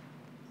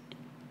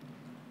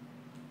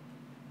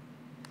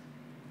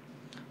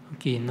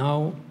 Okay,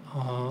 now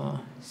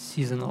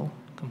seasonal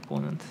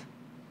component.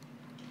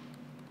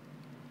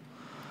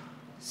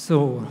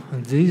 So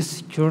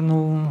this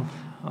kernel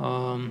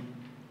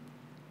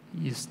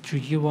is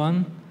tricky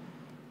one.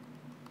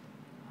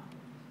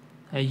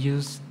 I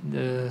use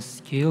the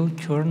scale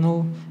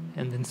kernel,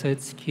 and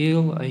inside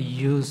scale I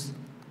use,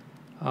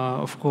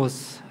 of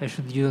course, I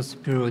should use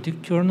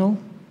periodic kernel,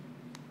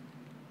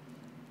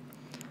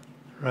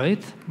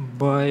 right?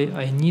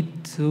 I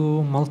need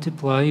to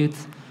multiply it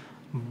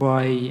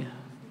by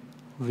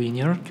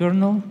linear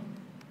kernel.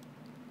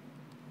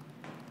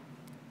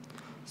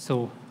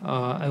 So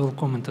I will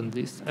comment on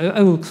this.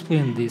 I will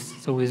explain this.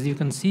 So as you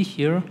can see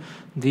here,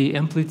 the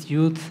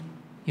amplitude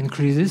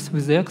increases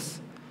with x.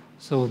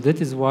 So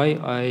that is why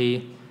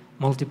I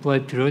multiply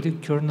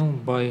periodic kernel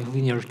by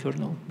linear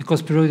kernel.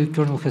 Because periodic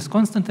kernel has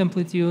constant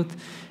amplitude,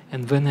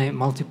 and when I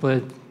multiply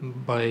it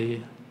by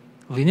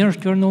linear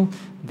kernel,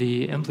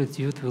 the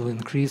amplitude will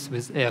increase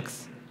with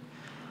x.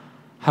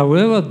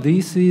 However,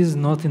 this is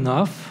not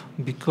enough,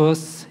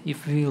 because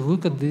if we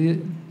look at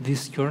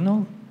this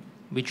kernel,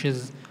 which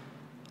is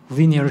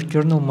linear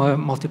kernel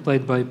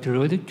multiplied by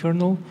periodic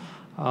kernel,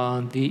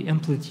 the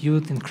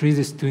amplitude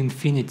increases to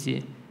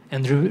infinity.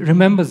 And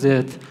remember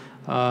that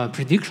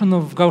prediction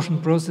of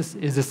Gaussian process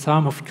is the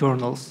sum of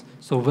kernels.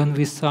 So when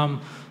we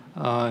sum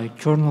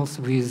kernels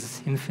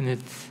with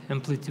infinite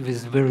amplitude,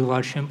 with very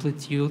large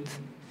amplitude,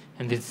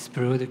 and it's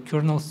periodic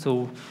kernel,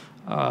 so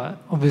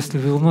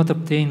obviously we will not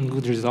obtain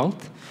good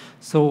result.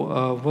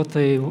 So what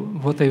I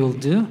will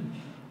do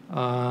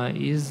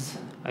is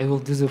I will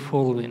do the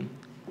following.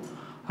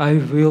 I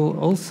will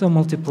also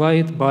multiply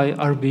it by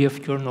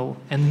RBF kernel,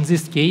 and in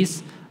this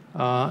case,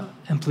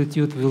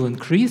 amplitude will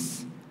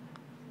increase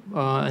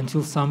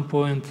until some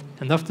point,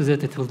 and after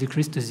that it will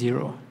decrease to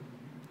 0.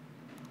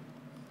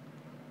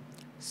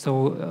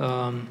 So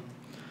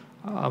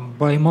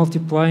by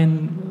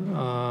multiplying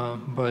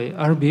by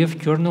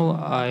RBF kernel,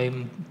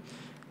 I'm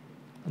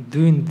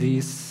doing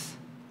this,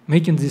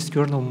 making this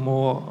kernel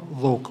more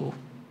local.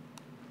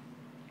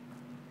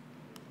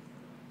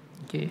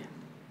 Okay.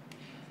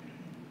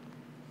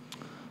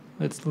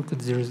 Let's look at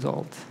the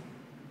result.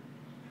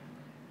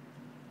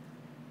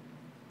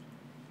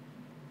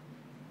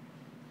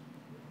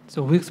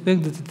 So we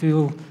expect that it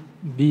will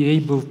be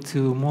able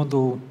to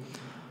model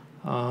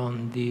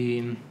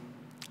the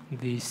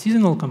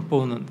seasonal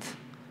component,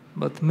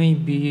 but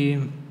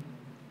maybe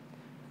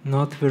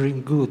not very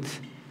good.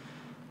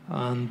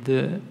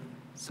 And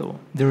so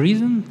the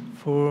reason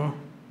for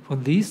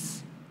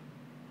this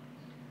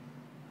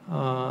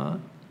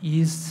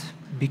is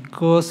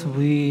because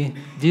we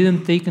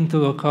didn't take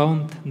into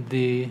account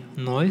the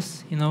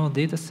noise in our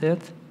data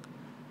set.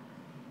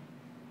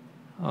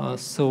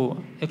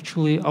 So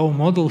actually our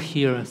model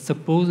here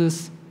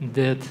supposes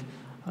that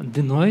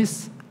the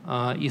noise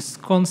is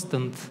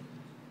constant.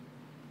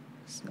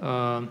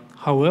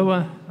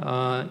 However,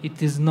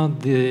 it is not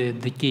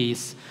the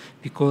case,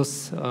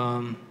 because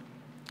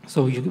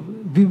so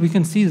we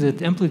can see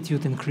that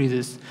amplitude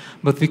increases,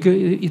 but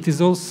it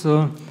is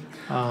also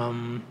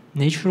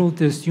natural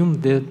to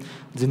assume that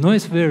the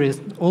noise variance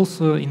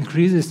also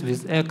increases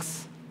with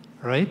x,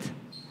 right?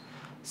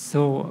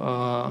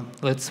 So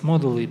let's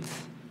model it.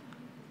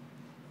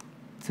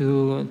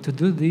 To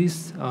do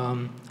this,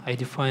 I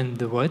defined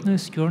the white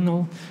noise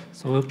kernel.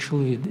 So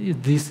actually,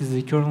 this is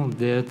the kernel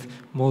that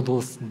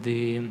models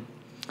the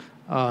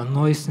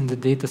noise in the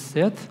data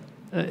set.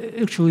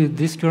 Actually,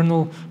 this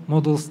kernel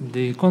models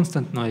the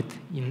constant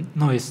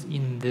noise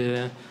in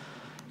the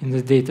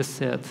data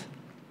set.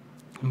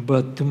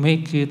 But to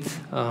make it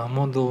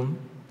model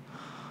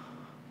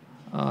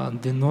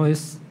the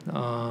noise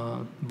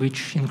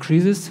which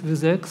increases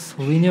with x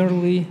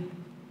linearly,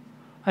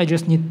 I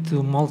just need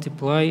to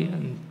multiply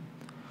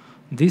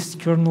this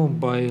kernel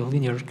by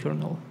linear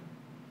kernel.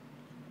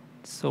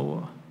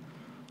 So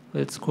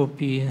let's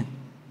copy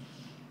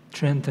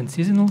trend and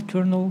seasonal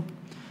kernel,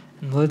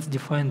 and let's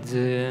define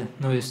the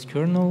noise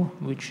kernel,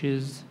 which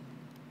is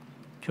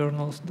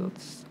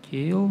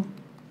kernels.scale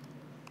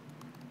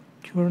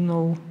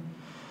kernel.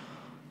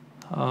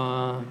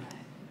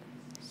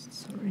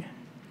 Sorry,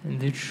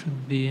 and it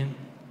should be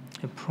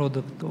a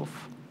product of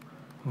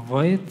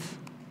white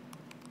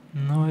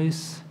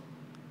noise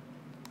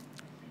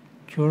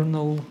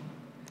kernel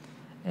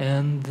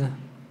and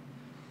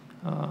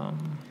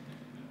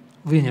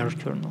linear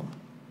kernel.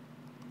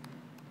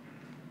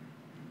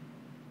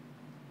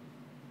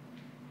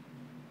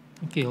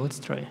 Okay, let's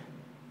try.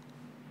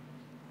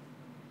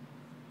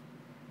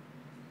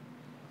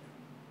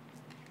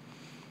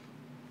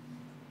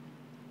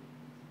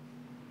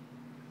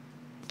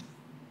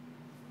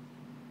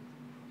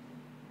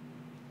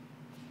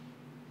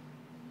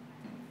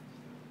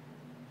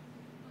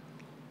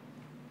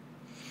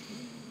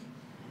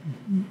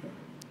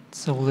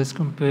 So let's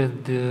compare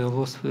the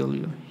loss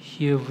value.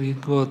 Here we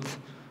got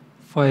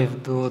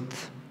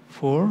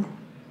 5.4,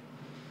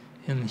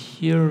 and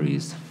here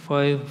is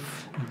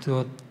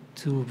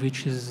 5.2,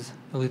 which is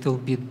a little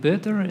bit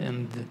better,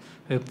 and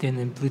we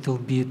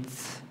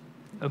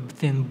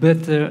obtain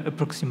better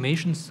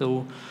approximation.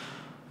 So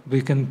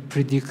we can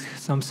predict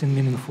something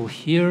meaningful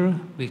here.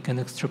 We can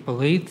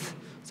extrapolate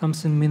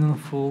something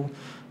meaningful.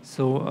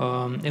 So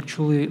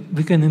actually,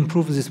 we can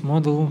improve this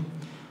model.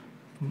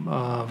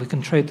 We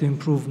can try to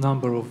improve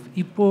number of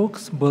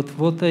epochs, but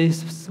what I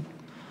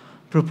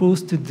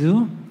propose to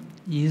do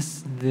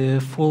is the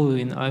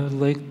following. I would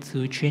like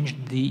to change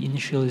the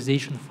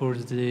initialization for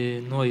the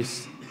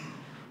noise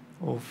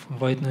of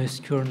white noise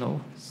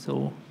kernel.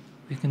 So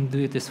we can do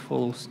it as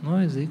follows.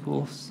 Noise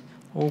equals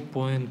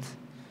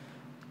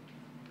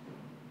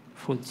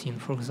 0.14,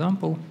 for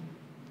example.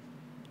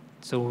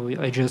 So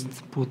I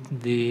just put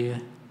the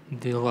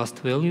last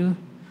value.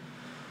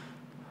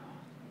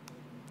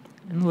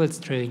 And let's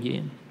try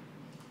again.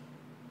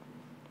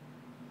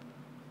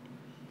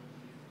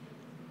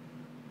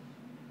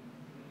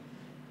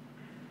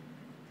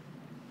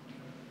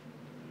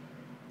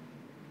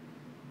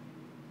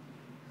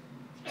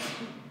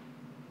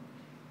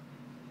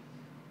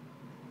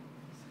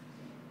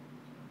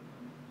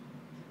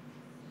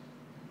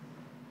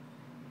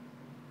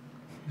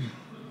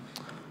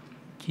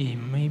 Okay,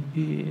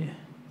 maybe.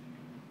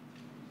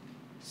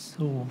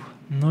 So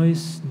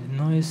noise.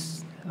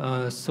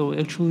 So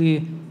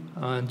actually,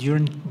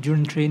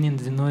 during training,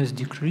 the noise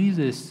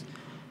decreases,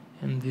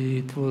 and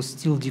it was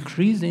still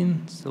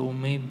decreasing. So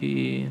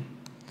maybe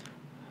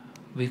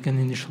we can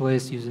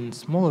initialize using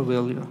smaller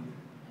value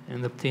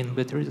and obtain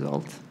better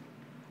result.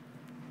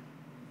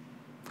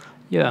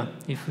 Yeah,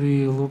 if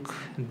we look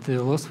at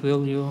the loss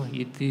value,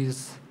 it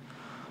is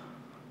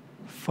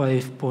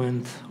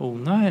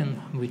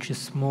 5.09, which is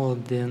smaller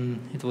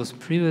than it was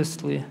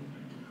previously.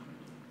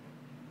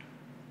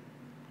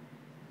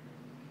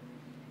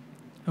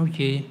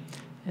 Okay,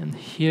 and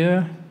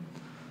here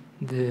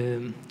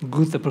the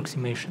good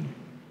approximation.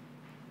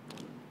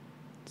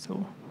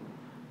 So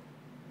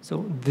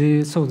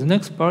the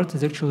next part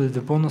is actually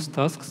the bonus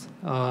tasks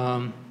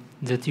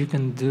that you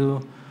can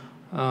do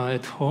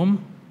at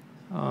home,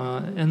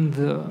 and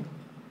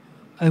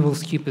I will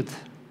skip it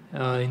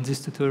in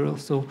this tutorial.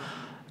 So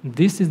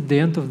this is the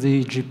end of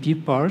the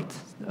GP part.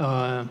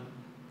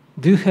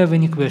 Do you have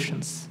any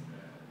questions?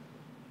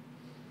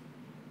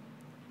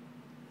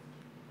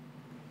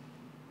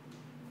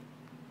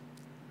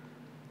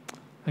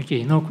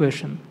 Okay, no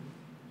question.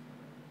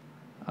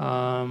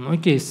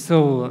 Okay,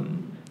 so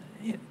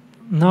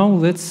now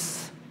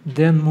let's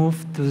then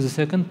move to the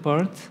second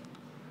part,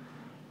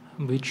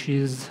 which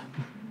is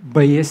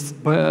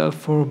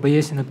for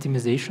Bayesian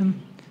optimization.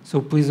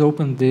 So please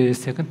open the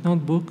second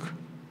notebook.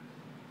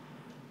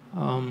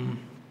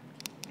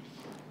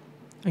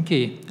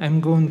 Okay,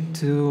 I'm going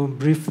to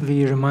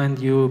briefly remind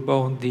you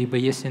about the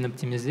Bayesian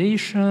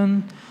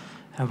optimization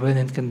and when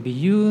it can be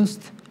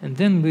used, and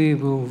then we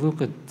will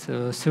look at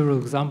several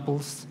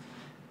examples,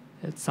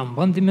 at some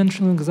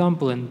one-dimensional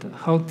example, and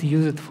how to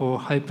use it for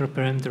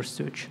hyperparameter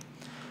search.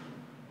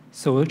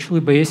 So actually,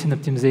 Bayesian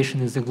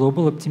optimization is a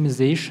global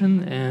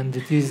optimization, and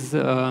it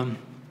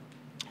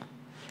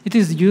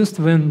is used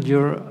when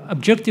your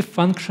objective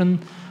function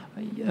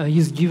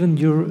is given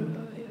you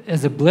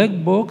as a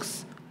black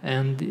box,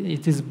 and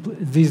this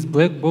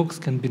black box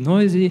can be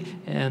noisy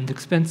and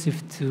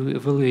expensive to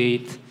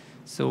evaluate.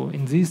 So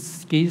in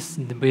this case,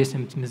 the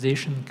Bayesian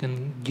optimization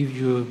can give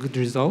you good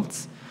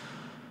results.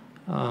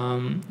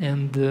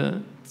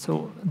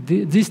 So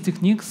these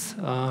techniques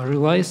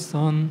relies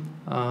on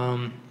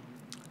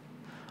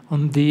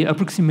the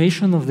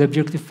approximation of the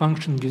objective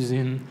function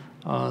using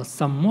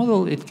some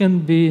model. It can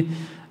be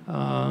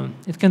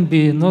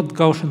not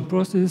Gaussian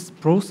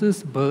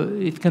process, but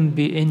it can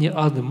be any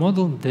other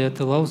model that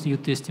allows you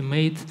to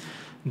estimate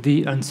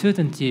the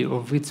uncertainty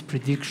of its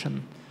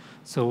prediction.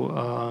 So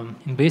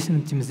in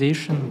Bayesian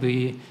optimization,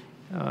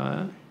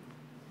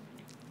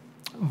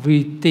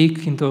 we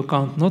take into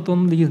account not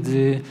only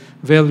the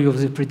value of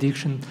the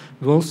prediction,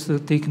 we also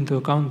take into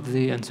account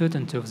the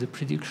uncertainty of the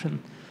prediction.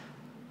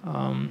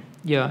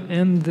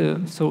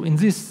 So in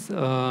this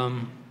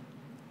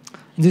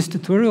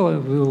tutorial,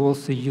 we will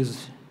also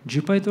use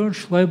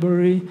GPyTorch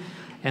library,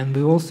 and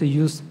we also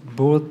use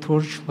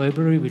BoTorch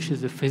library, which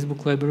is a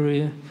Facebook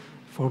library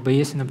for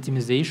Bayesian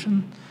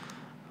optimization.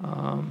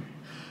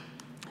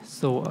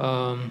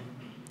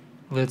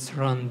 Let's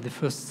run the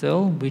first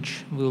cell,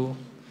 which will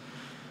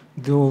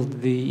do all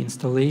the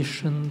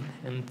installation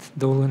and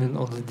downloading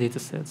all the data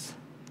sets.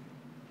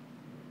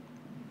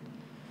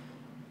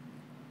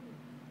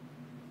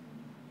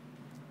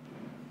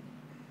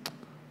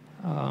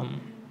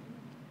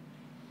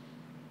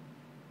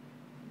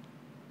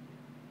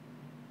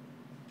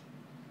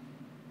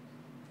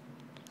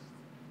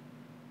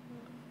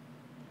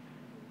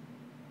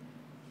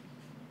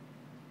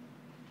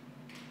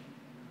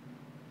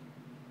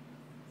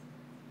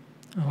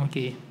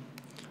 Okay,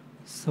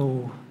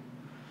 so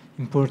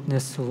import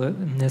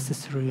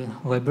necessary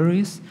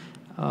libraries.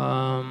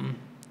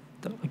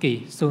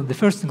 Okay, so the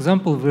first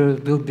example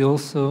will be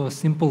also a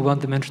simple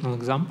one-dimensional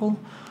example.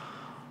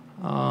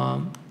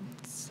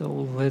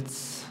 So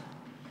let's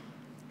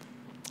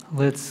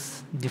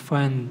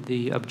define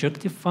the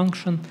objective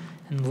function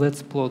and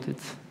let's plot it.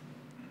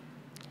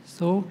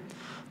 So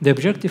the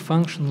objective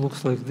function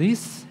looks like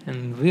this,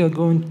 and we are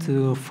going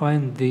to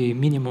find the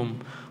minimum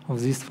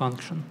of this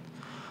function.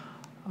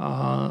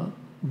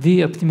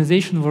 The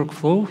optimization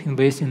workflow in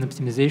Bayesian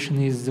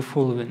optimization is the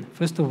following.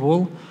 First of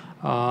all,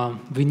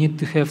 we need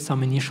to have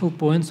some initial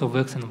points of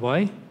x and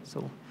y.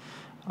 So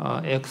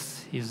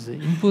x is the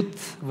input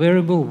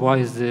variable, y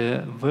is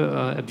the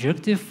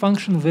objective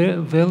function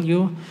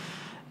value.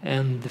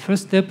 And the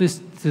first step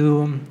is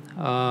to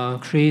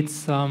create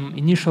some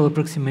initial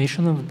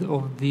approximation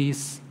of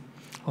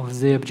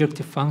the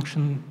objective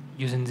function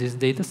using this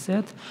data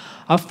set.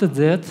 After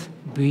that,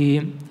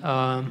 we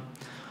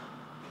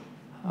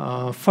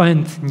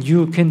find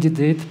new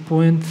candidate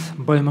point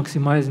by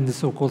maximizing the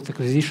so-called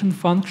acquisition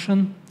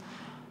function.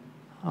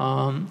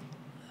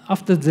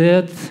 After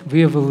that,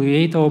 we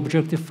evaluate our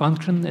objective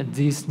function at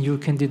this new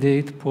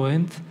candidate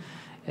point,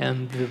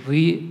 and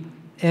we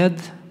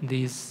add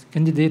this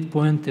candidate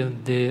point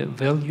and the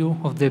value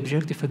of the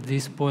objective at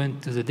this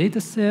point to the data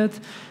set,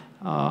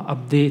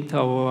 update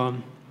our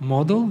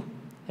model,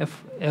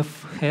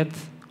 f hat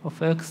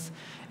of x,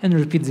 and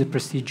repeat the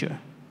procedure.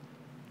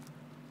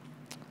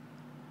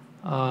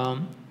 So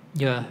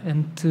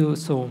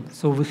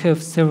we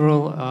have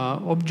several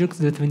objects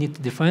that we need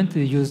to define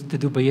to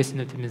do Bayesian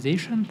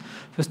optimization.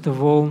 First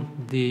of all,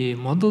 the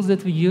models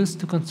that we use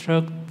to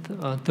construct,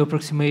 to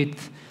approximate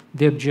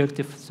the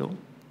objective. So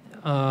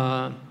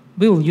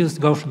we will use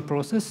Gaussian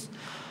process.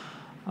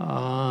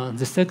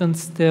 The second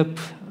step,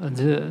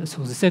 the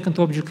second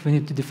object we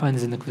need to define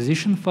is an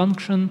acquisition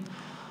function.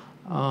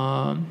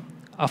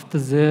 After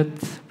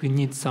that, we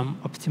need some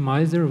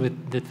optimizer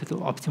that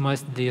will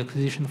optimize the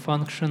acquisition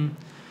function.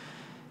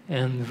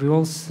 And we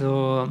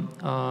also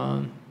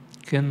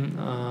can,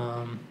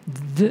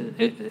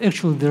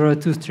 actually there are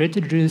two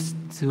strategies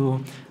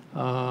to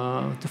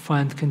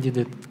find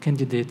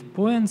candidate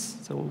points.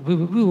 So we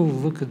will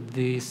look at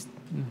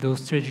those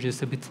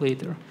strategies a bit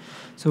later.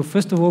 So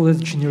first of all, let's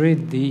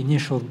generate the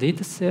initial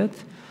data set,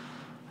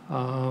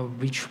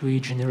 which we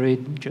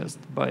generate just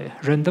by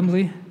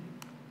randomly.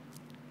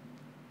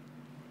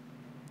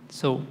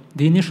 So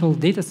the initial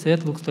data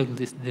set looks like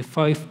this, the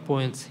 5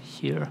 points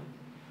here.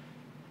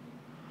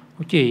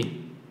 Okay,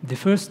 the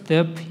first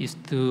step is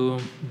to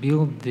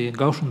build the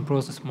Gaussian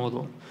process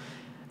model.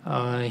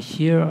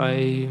 Here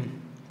I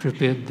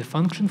prepared the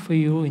function for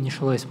you,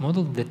 initialize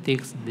model, that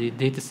takes the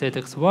dataset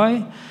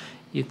xy.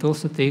 It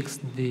also takes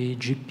the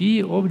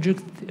GP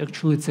object.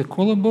 Actually, it's a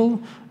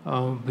callable,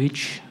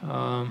 which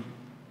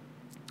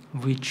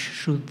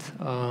should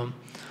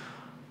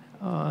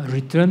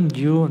return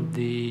you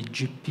the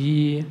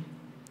GP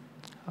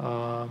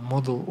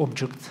model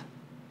object.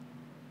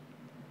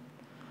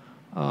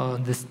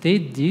 The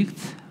state dict,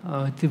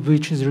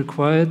 which is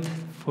required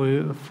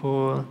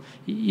for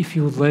if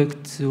you would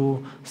like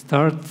to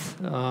start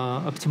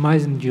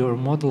optimizing your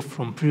model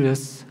from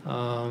previous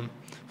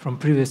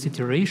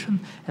iteration,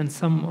 and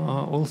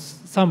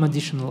some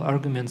additional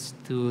arguments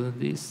to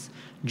this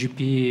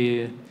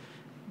GP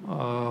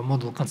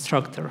model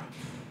constructor.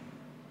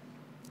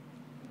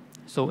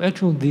 So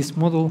actually,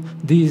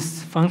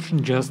 this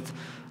function just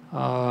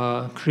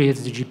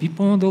creates the GP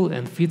model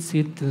and feeds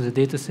it to the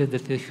dataset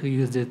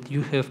that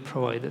you have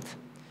provided.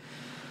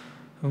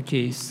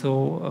 Okay,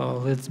 so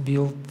let's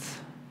build.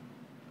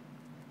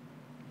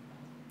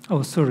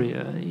 Oh, sorry,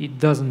 it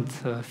doesn't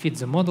feed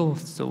the model.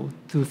 So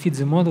to feed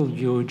the model,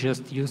 you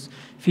just use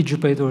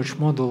feed_PyTorch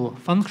model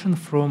function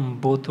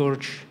from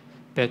BayesTorch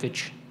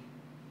package.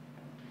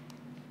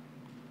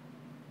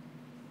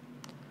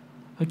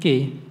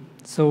 Okay,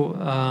 so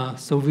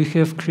we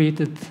have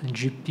created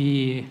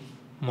GP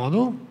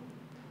model.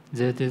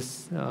 That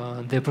is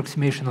the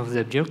approximation of the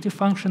objective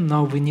function.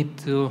 Now we need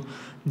to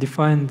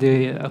define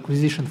the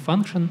acquisition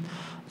function.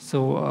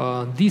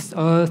 So these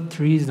are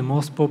the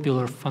most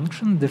popular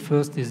functions. The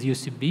first is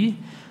UCB,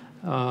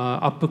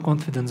 upper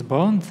confidence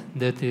bound.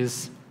 That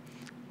is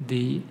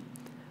the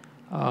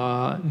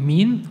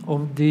mean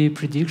of the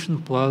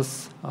prediction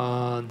plus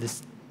the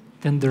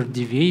standard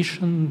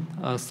deviation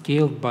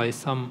scaled by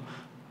some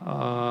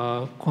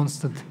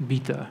constant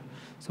beta.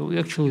 So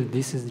actually,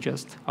 this is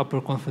just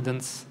upper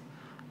confidence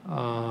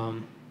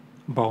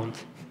bound.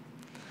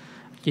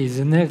 Okay,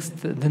 the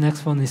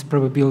next one is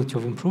probability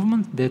of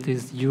improvement. That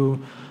is, you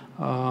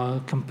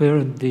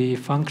compare the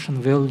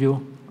function value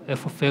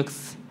f of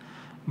x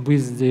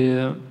with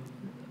the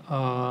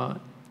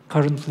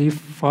currently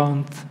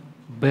found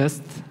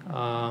best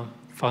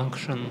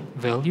function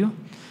value.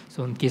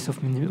 So in case of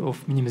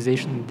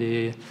minimization,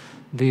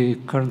 the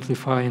currently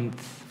found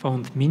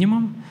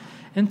minimum,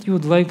 and you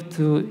would like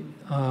to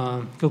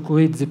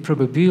calculate the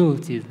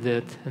probability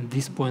that at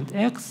this point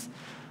x,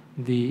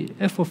 the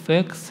f of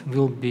x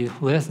will be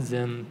less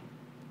than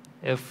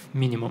f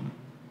minimum.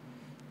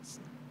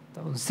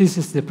 So this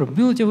is the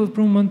probability of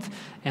improvement,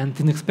 and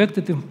in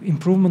expected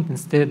improvement,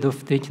 instead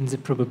of taking the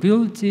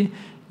probability,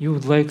 you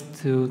would like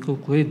to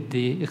calculate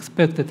the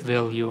expected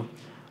value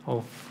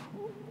of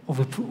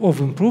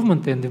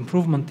improvement, and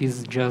improvement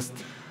is just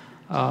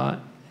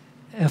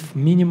f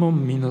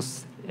minimum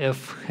minus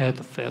f hat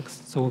of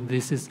x. So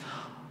this is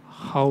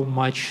how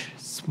much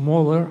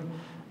smaller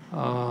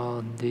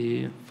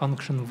the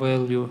function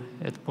value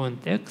at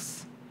point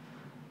x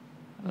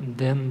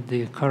than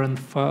the current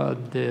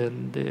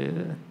than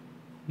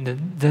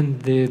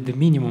the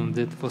minimum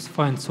that was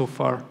found so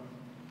far.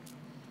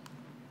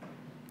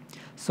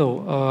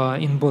 So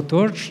in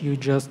BotOrch, we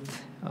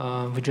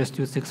just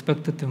use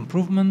expected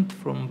improvement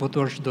from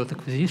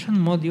BotOrch.acquisition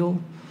module.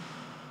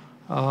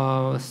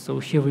 So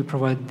here we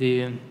provide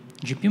the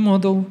GP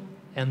model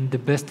and the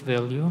best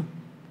value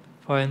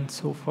find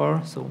so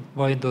far. So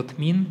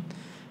y.mean.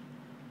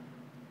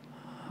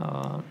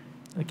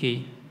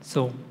 Okay.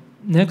 So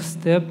next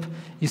step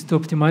is to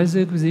optimize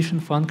the acquisition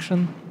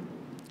function.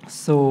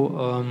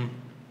 So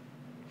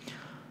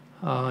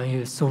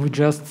so we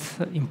just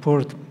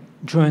import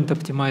joint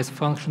optimize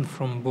function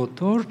from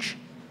BotOrch,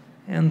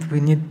 and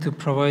we need to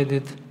provide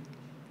it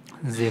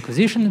the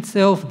acquisition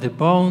itself, the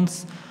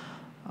bounds.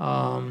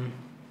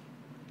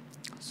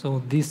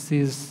 So this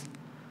is.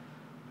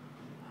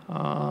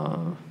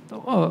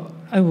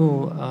 I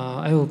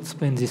will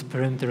explain this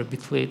parameter a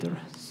bit later.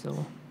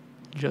 So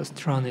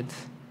just run it.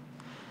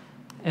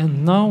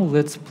 And now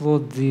let's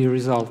plot the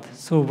result.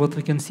 So what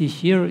we can see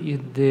here is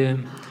the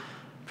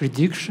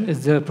prediction,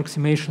 is the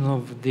approximation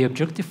of the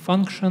objective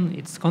function,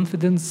 its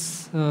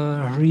confidence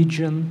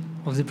region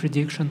of the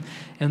prediction,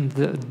 and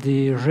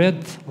the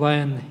red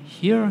line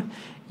here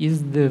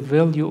is the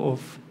value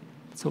of,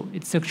 so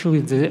it's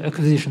actually the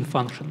acquisition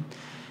function.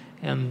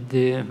 And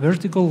the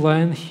vertical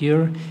line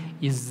here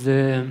is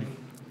the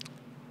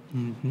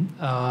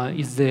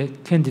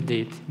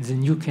candidate, the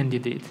new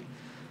candidate.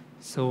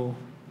 So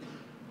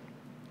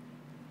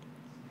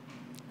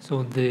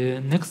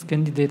the next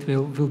candidate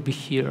will be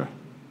here.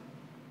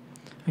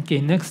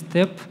 Okay, next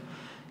step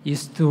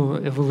is to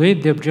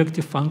evaluate the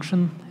objective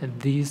function at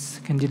this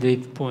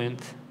candidate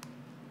point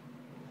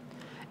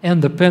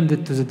and append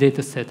it to the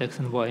data set X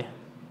and Y.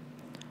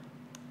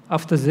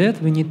 After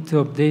that, we need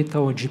to update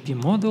our GP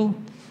model,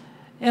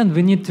 and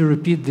we need to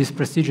repeat this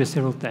procedure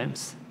several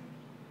times.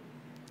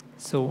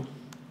 So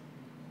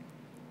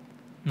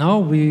now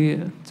we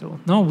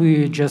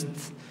just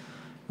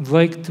would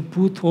like to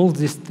put all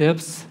these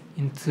steps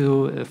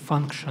into a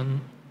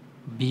function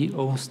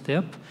BO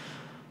step.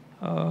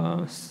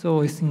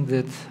 So I think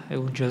that I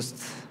will just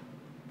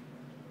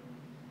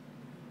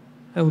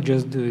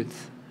do it.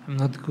 I'm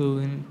not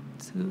going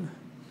to.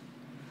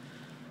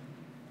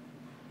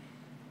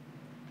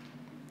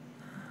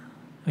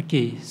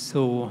 Okay,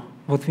 so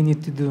what we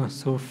need to do?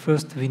 So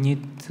first we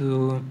need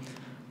to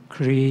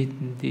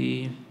create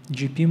the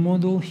GP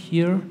model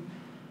here.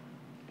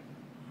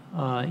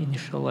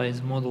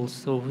 Initialize model.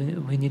 So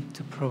we need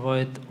to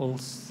provide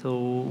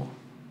also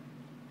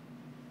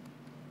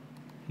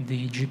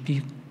the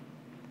GP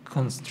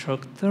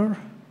constructor.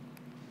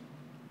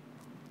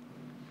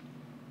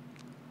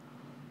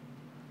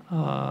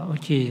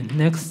 Okay,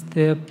 next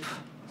step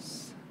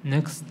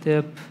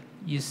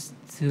is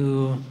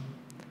to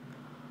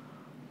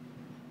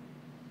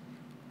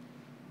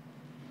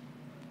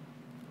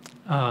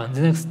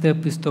the next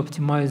step is to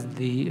optimize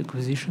the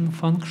acquisition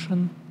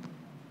function.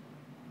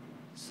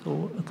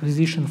 So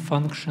acquisition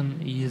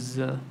function is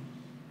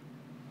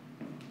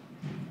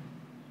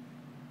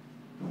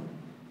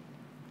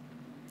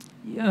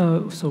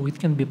so it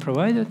can be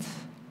provided,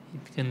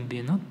 it can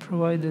be not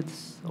provided.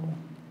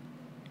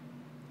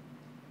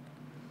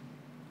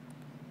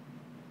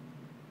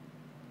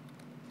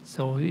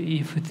 So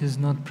if it is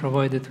not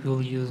provided,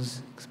 we'll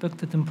use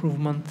expected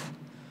improvement.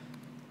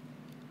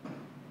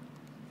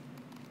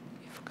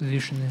 If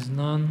acquisition is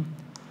none,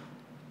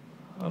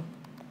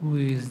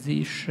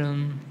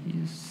 acquisition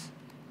is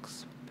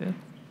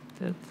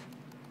expected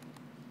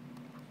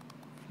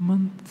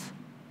improvement.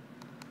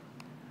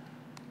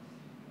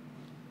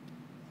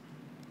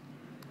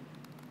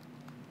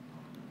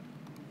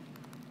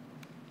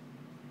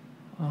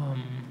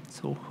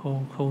 So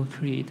how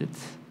create it?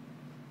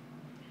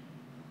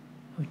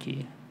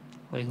 Okay,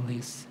 like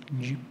this.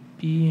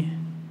 GP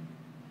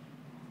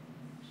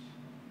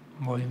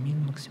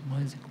y_mean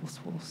maximize equals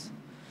false.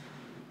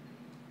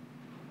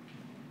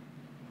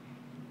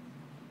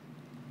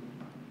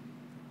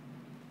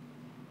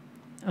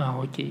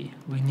 Okay,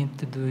 we need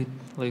to do it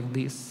like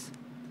this.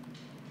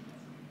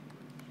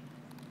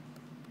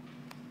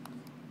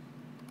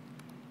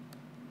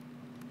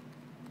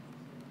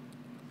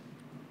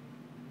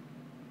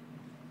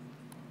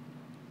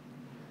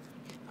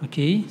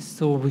 Okay,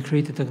 so we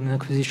created an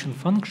acquisition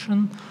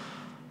function.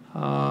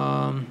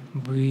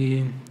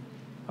 We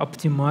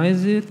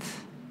optimize it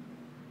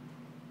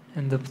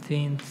and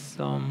obtained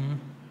some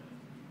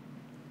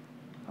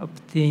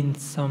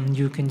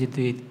new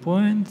candidate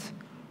point.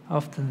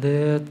 After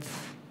that,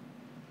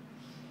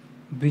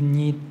 we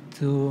need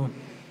to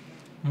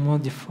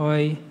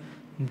modify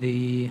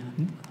the.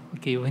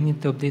 Okay, we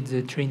need to update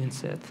the training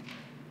set.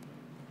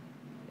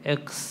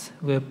 X,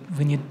 we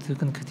need to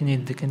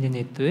concatenate the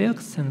candidate to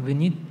X, and we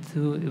need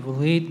to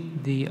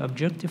evaluate the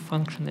objective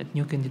function at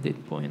new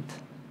candidate point.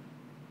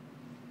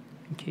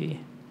 Okay,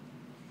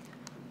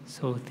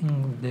 so I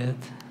think that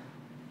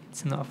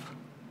it's enough.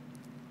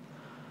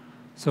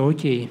 So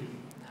okay,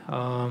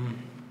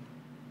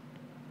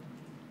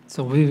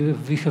 so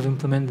we have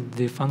implemented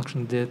the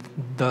function that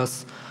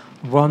does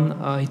one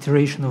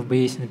iteration of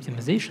Bayesian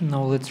optimization.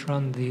 Now let's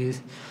run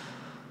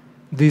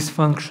this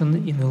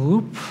function in a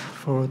loop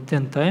for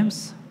 10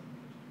 times.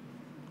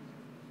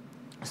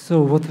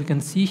 So what we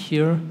can see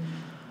here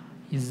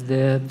is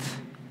that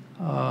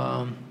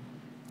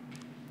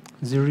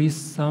there is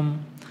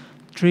some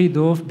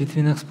trade-off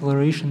between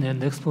exploration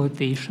and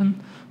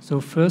exploitation. So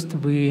first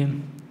we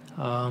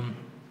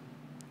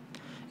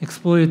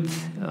exploit,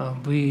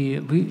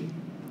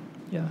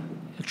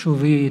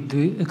 actually we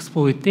do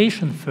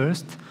exploitation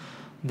first.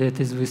 That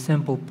is, we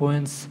sample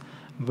points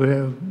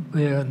where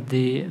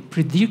the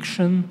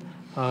prediction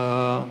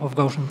of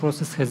Gaussian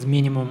process has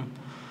minimum.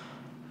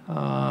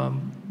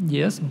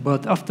 Yes,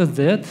 but after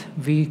that,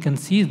 we can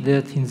see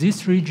that in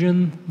this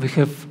region, we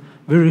have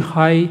very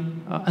high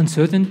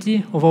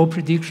uncertainty of our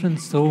prediction.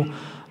 So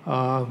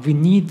we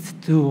need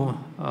to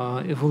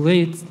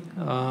evaluate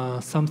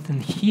something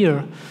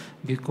here,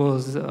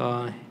 because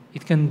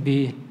it can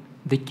be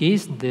the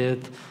case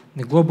that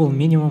the global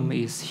minimum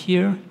is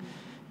here.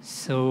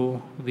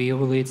 So we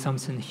evaluate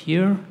something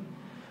here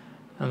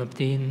and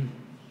obtain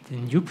the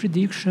new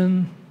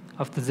prediction.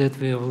 After that,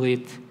 we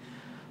evaluate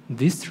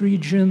this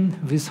region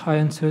with high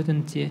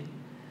uncertainty.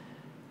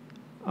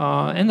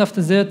 And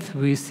after that,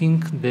 we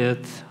think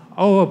that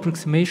our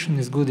approximation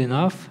is good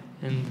enough,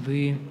 and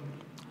we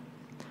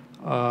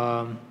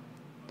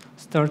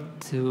start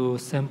to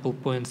sample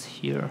points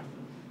here.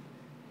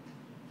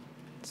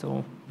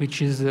 So,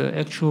 which is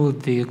actually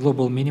the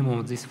global minimum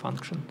of this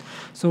function.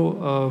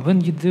 So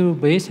when you do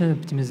Bayesian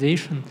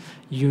optimization,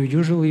 you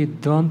usually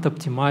don't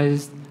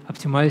optimize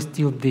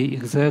till the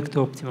exact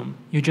optimum.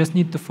 You just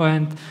need to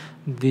find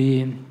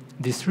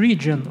this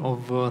region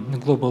of the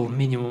global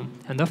minimum,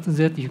 and after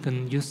that you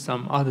can use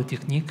some other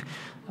technique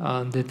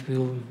that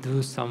will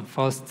do some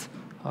fast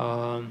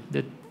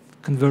that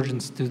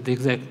convergence to the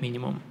exact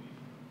minimum.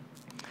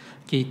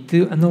 Okay,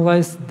 to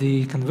analyze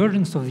the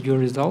convergence of your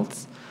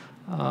results,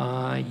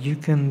 you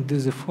can do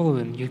the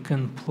following. You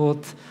can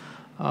plot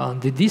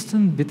the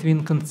distance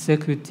between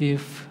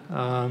consecutive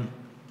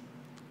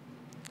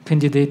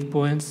candidate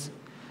points.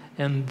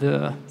 And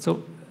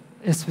so,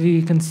 as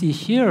we can see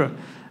here,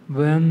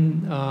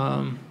 when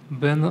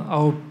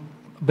our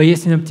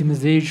Bayesian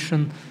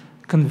optimization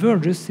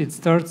converges, it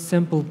starts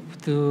sample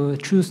to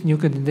choose new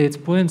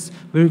candidate points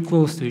very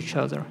close to each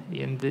other,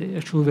 and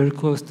actually very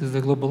close to the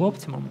global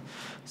optimum.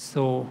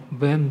 So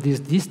when this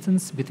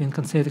distance between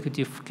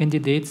consecutive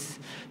candidates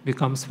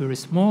becomes very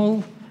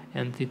small,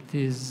 and it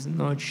is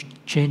not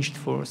changed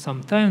for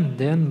some time,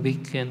 then we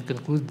can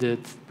conclude that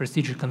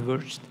procedure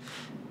converged.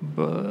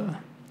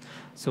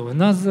 So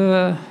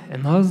another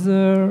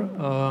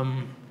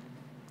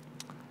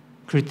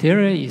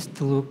criteria is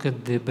to look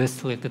at the best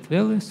selected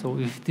value. So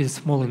if it is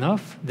small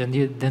enough, then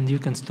you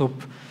can stop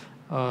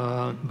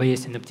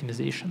Bayesian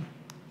optimization.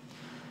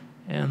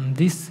 And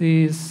this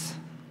is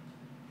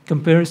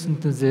comparison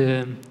to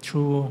the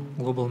true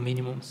global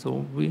minimum.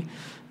 So we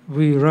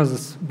rather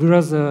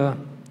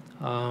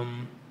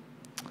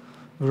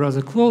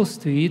close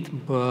to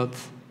it, but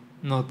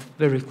not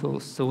very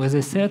close. So as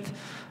I said,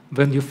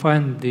 when you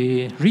find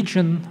the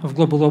region of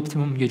global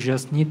optimum, you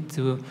just need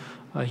to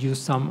use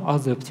some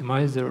other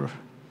optimizer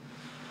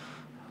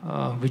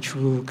which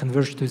will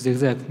converge to the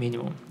exact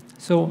minimum.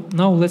 So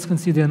now let's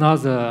consider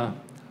another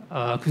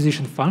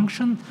acquisition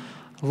function,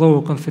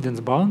 lower confidence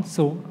bound.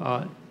 So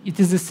it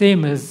is the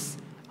same as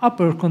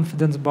upper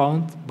confidence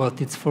bound,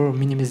 but it's for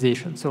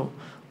minimization. So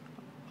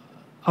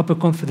upper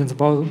confidence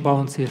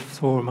bound is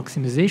for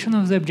maximization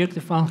of the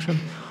objective function.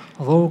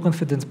 Lower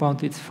confidence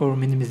bound is for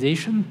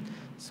minimization.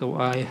 So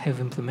I have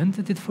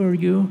implemented it for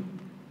you.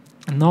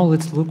 And now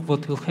let's look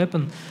what will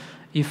happen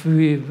if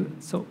we,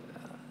 so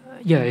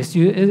yeah, as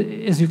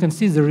you can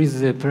see, there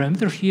is a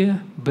parameter here,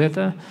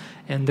 beta,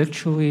 and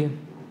actually,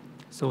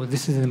 so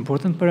this is an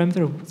important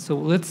parameter. So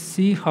let's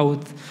see how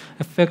it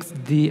affects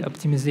the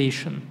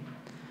optimization.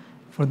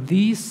 For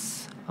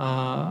this,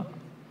 I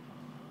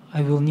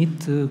will need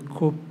to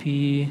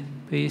copy,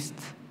 paste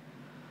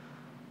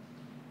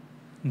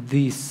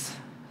this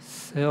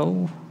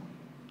cell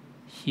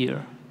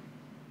here.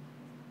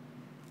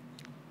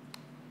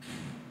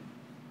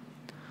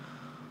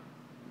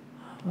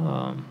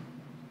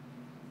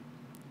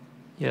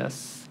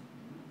 Yes,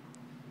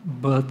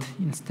 but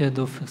instead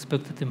of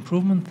expected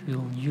improvement,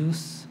 we'll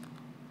use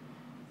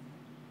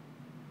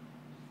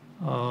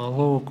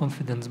lower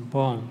confidence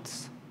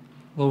bounds.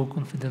 Lower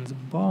confidence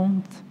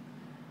bound,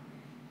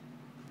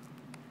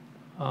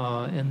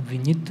 and we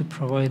need to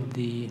provide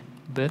the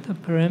beta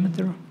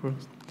parameter.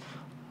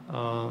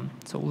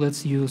 So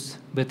let's use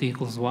beta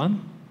equals 1.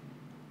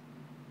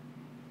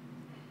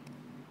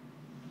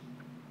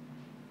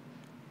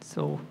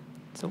 So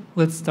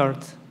let's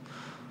start.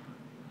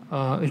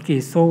 Okay,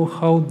 so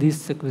how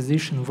this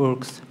acquisition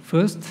works.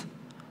 First,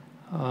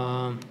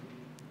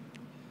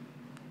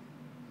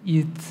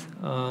 it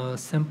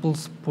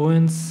samples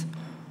points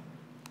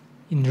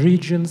in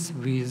regions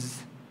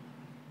with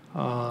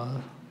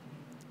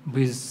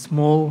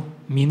small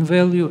mean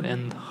value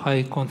and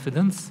high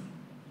confidence.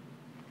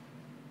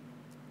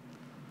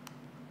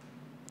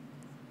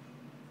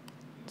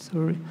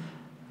 sorry.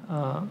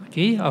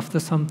 Okay, after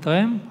some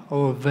time,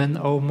 or when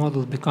our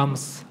model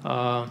becomes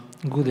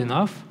good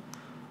enough,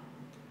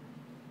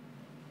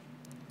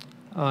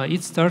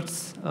 it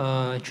starts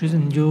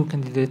choosing new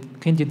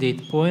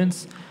candidate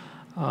points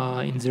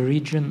in the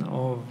region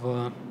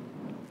of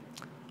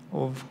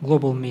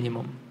global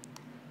minimum.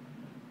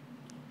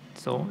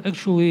 So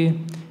actually,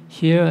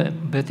 here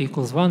beta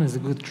equals 1 is a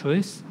good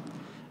choice.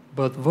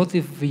 But what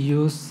if we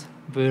use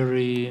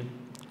very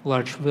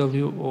large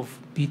value of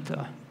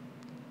beta?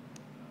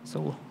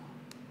 So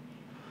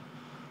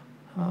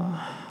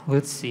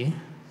let's see.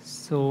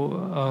 So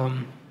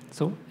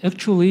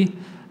actually,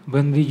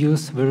 when we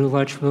use very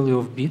large value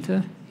of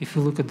beta, if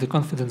you look at the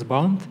confidence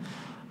bound,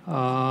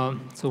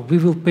 so we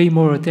will pay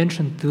more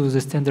attention to the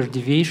standard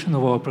deviation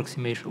of our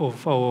approximation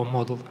of our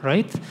model,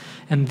 right?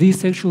 And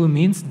this actually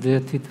means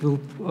that it will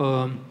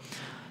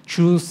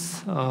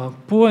choose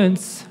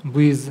points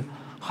with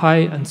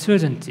high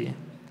uncertainty.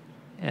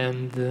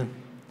 And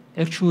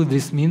actually,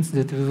 this means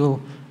that we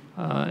will,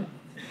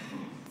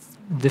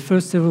 the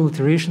first several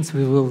iterations,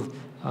 we will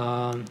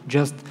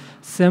just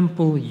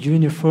sample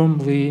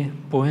uniformly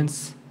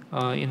points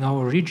in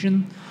our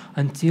region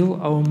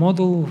until our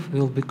model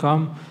will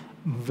become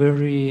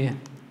very,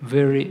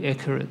 very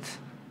accurate.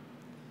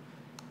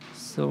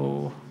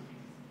 So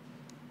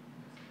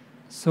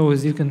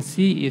as you can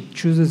see, it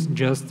chooses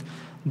just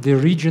the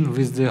region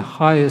with the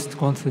highest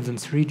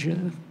confidence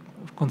region.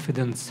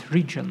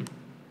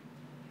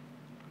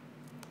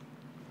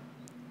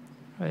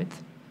 Right?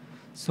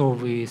 So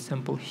we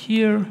sample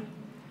here,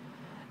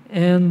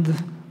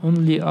 and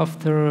only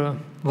after a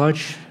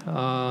large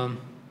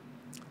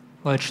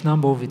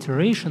number of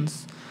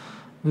iterations,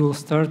 we will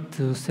start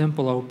to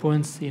sample our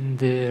points in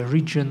the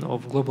region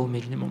of global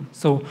minimum.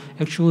 So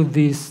actually,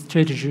 this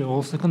strategy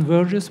also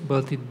converges,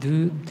 but it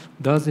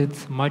does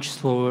it much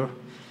slower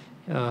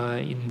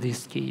in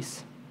this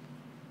case.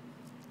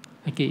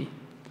 Okay,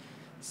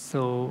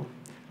 so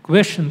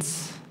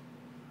questions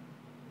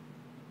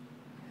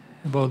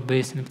about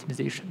Bayesian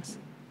optimizations?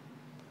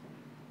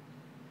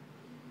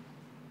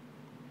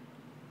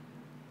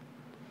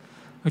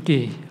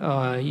 Okay,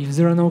 if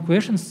there are no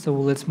questions, so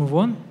let's move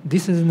on.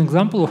 This is an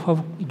example of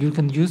how you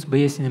can use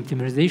Bayesian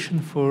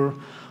optimization for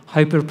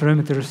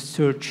hyperparameter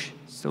search.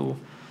 So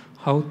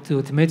how to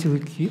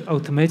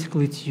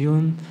automatically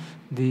tune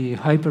the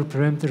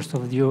hyperparameters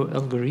of your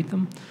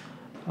algorithm.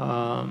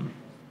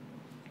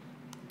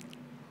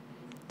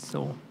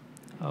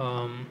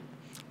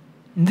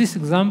 In this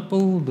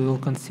example, we will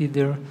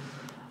consider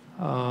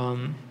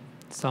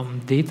some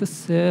data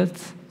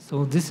set.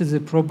 So this is a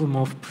problem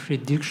of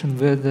prediction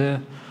whether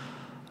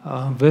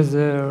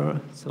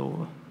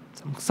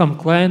some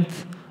client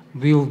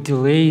will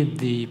delay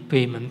the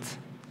payment.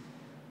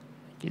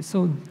 Okay,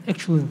 so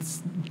actually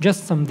it's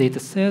just some data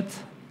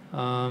set,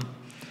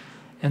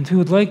 and we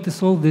would like to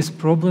solve this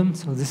problem.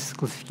 So this is a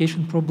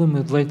classification problem. We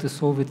would like to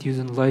solve it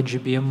using light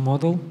GBM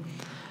model.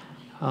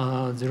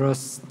 There are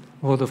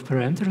a lot of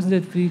parameters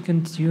that we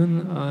can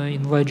tune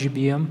in light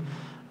GBM.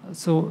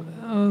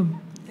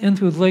 And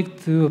we would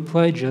like to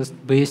apply just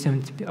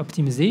Bayesian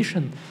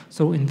optimization.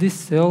 So in this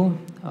cell,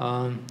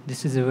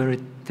 this is a very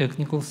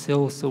technical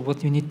cell. So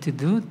what you need to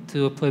do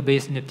to apply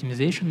Bayesian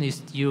optimization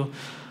is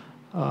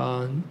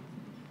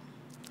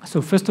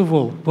so first of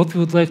all, what we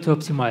would like to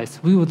optimize?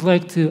 We would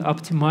like to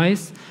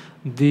optimize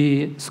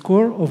the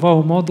score of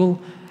our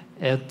model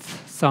at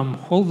some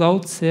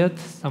holdout set,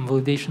 some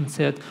validation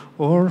set,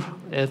 or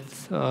at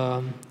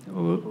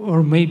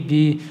or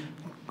maybe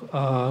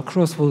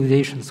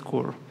cross-validation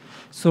score.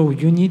 So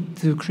you need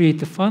to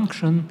create a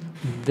function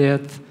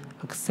that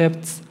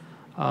accepts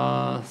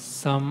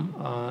so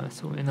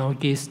in our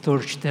case,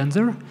 storage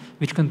tensor,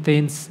 which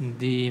contains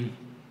the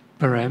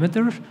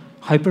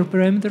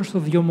hyperparameters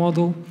of your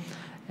model.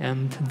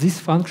 And these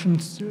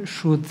functions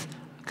should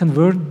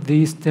convert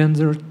this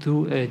tensor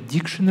to a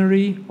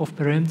dictionary of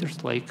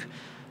parameters, like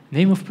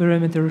name of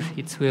parameter,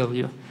 its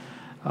value.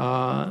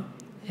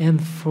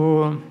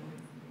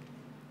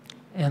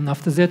 And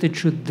after that, it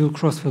should do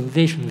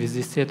cross-validation with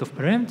this set of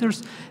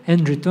parameters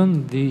and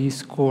return the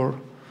score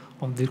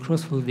of the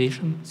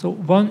cross-validation. So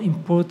one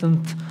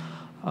important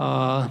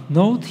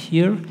note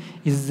here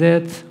is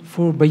that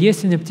for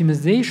Bayesian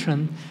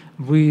optimization,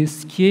 we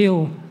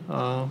scale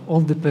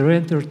all the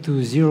parameter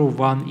to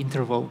 0-1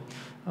 interval.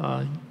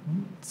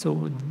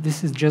 So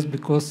this is just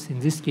because in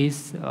this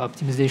case,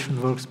 optimization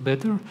works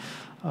better.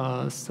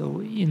 So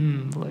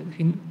in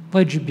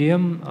light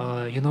GBM,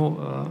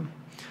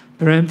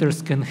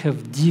 parameters can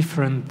have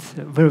different,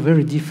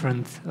 very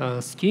different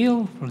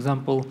scale. For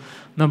example,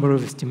 number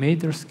of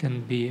estimators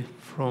can be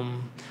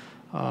from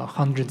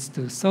hundreds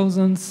to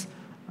thousands.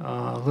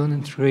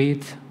 Learning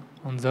rate,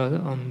 on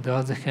the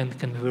other hand,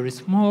 can be very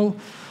small.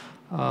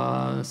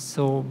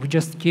 So we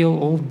just scale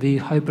all the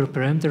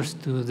hyperparameters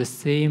to the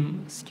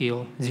same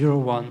scale,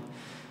 0-1.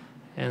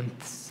 And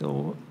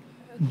so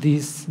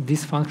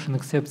this function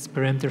accepts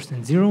parameters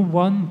in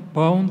 0-1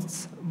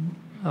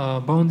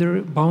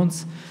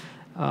 bounds,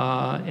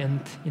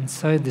 and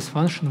inside this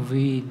function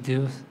we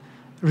do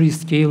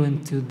rescale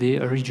into the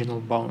original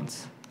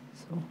bounds.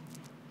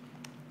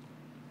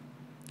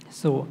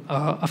 So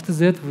after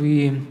that,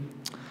 we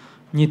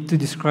need to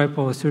describe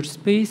our search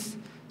space.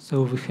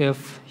 So we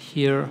have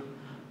here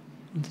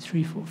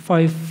 3, 4,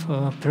 5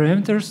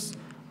 parameters.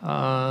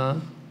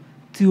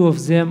 2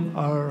 of them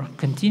are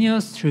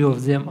continuous, 3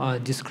 of them are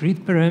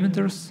discrete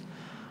parameters.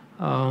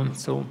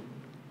 So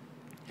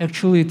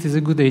actually, it is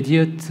a good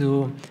idea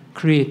to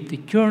create the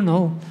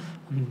kernel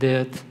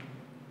that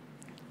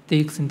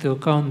takes into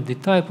account the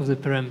type of the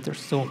parameters.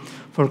 So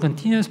for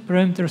continuous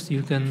parameters,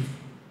 you can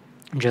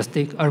just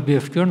take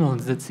RBF kernel and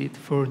that's it.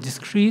 For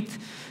discrete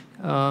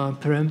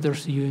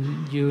parameters,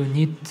 you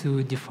need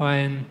to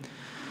define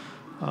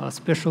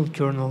special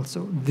kernel.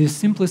 So the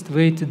simplest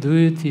way to do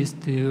it is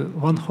to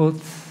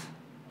one-hot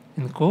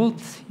encode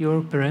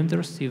your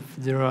parameters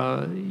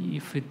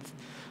if it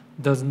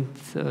doesn't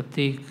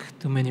take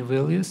too many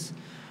values,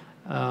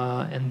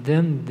 and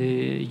then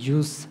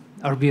use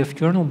RBF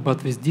kernel,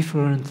 but with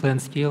different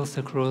length scales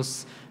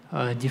across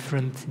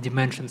different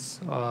dimensions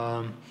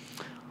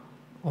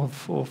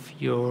of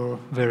your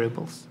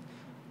variables.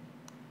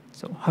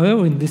 So,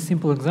 however, in this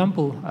simple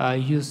example, I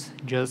use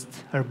just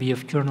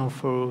RBF kernel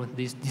for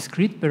these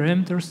discrete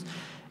parameters,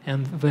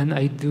 and when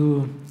I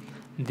do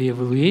the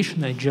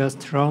evaluation, I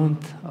just round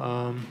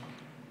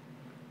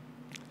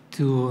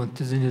to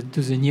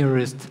the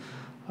nearest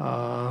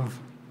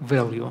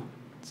value,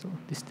 so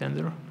the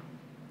standard.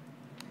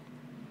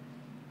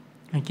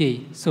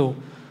 Okay, so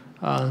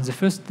the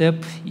first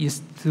step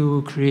is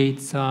to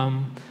create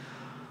some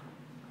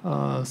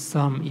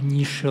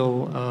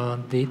initial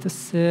data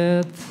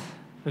set.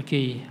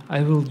 Okay,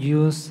 I will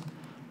use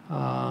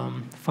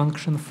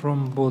function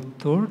from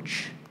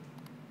BotTorch.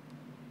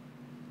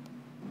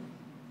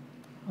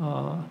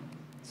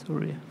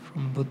 Sorry,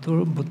 from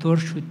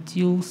BotTorch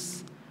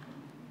utils.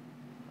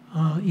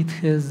 It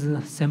has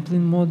a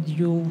sampling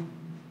module.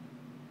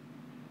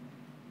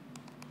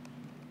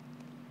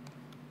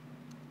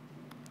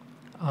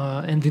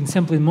 And in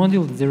sampling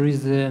module, there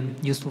is a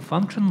useful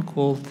function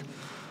called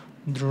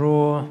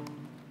draw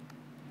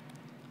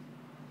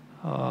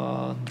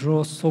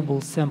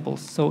Sobel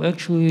samples. So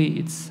actually,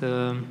 it's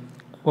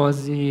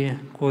quasi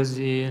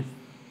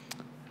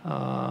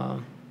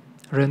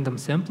random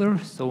sampler.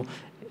 So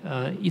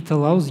it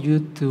allows you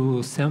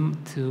to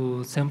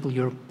sample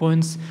your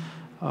points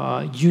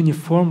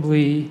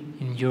uniformly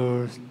in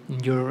your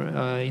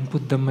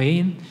input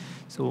domain.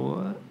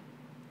 So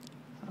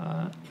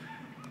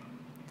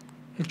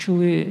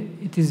actually,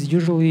 it is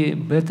usually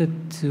better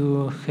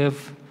to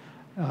have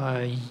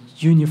a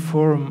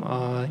uniform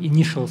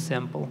initial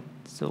sample.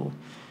 So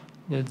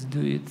let's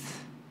do it.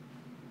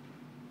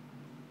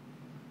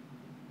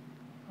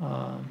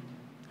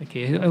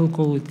 Okay, I will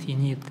call it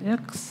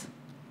init_x.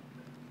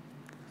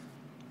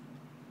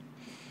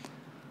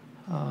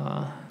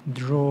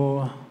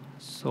 Draw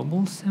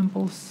Sobel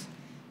samples.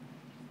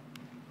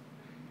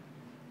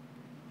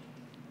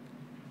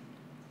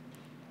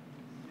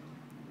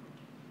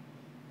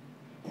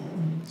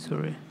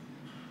 Sorry.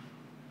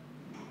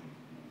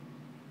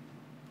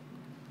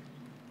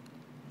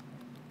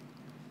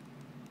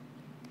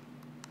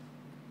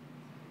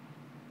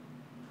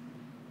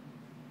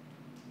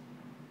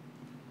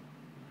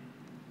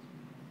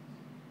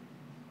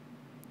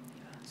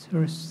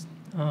 First,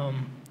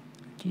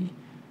 okay.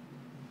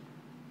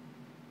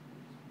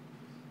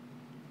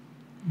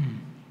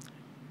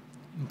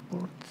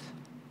 Import.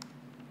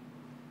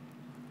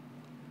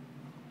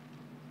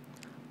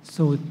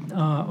 So,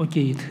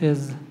 okay, it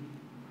has.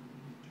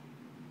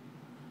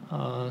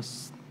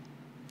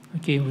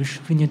 Okay,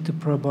 we need to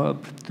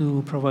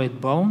provide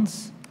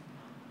bounds.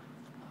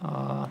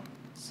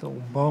 So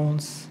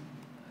bounds,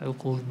 I will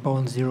call it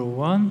bound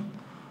 01.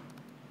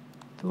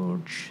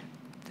 Torch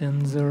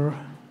tensor.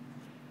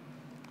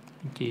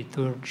 Okay,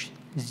 torch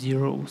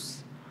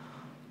zeros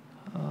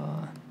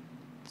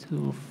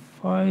to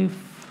 5.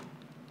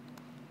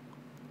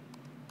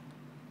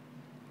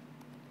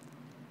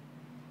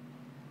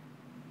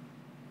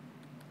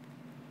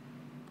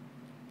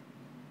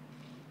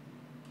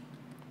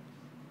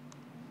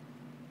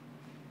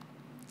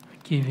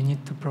 Okay, we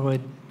need to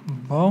provide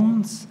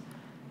bounds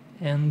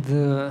and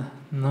the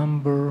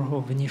number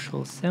of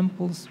initial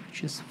samples,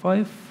 which is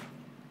 5.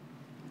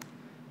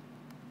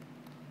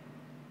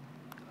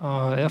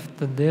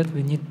 After that,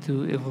 we need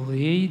to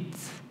evaluate.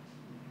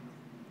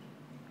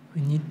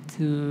 We need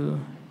to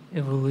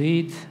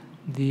evaluate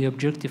the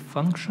objective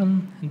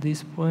function at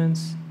these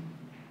points.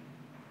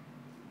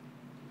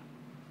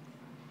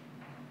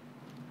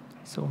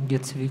 So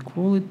get CV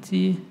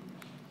quality,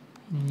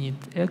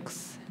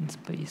 init_x and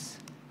space.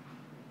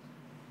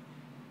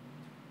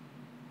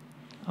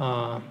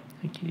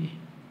 Okay,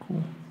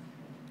 cool.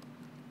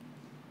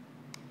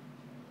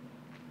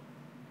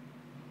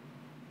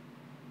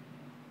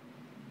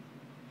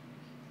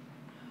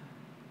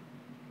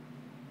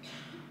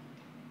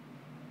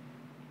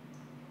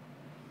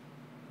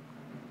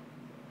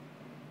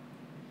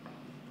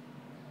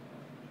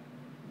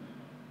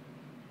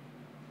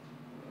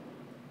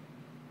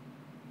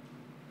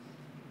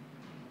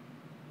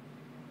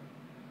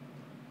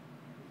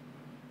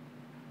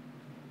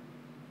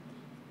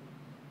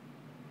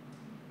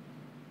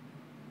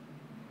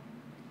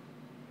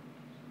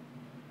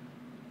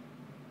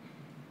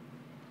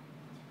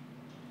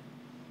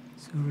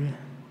 Sorry.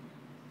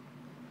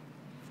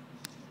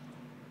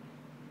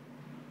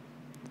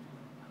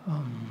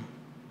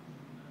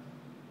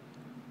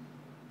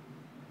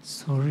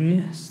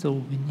 Sorry, so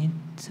we need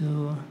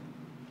to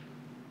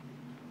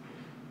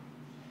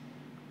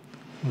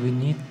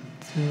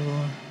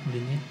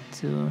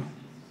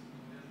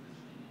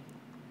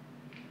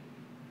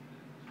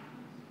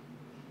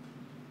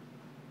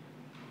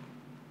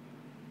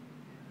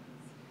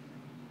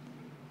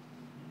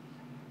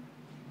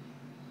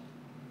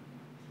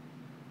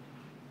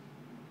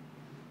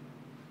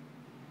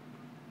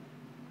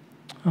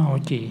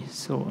okay,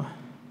 so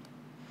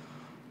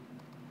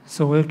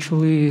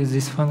actually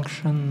this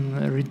function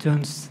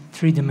returns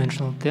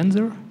three-dimensional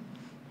tensor,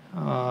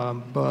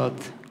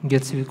 but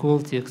gets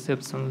equality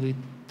accepts only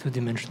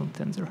two-dimensional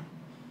tensor.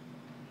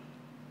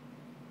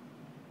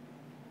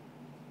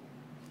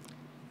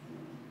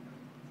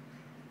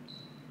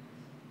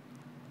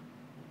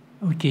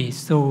 Okay,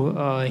 so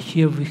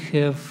here we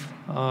have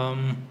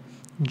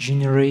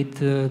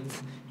generated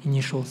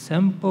initial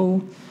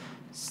sample.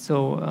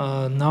 So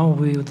now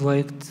we would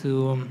like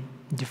to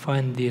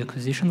define the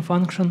acquisition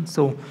function.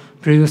 So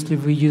previously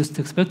we used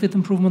expected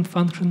improvement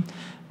function,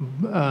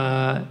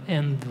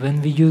 and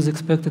when we use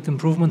expected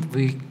improvement,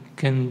 we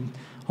can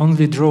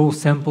only draw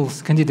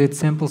samples, candidate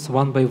samples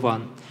one by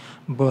one.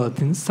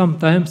 But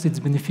sometimes it's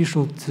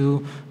beneficial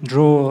to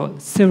draw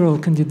several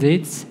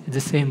candidates at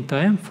the same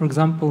time. For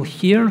example,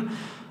 here,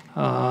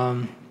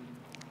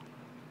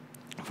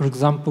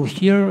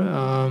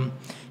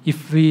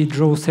 if we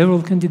draw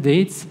several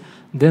candidates,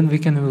 then we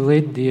can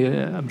evaluate the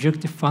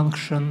objective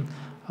function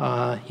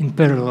in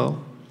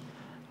parallel.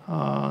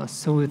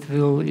 So it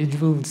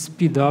will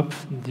speed up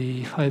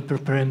the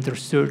hyperparameter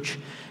search.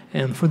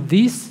 And for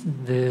this,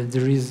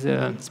 there is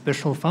a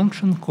special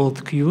function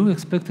called Q,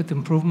 expected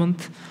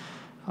improvement,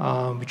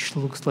 which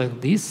looks like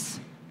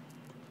this.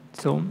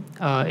 So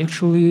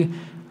actually,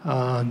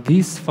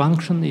 this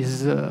function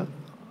is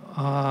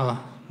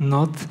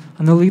not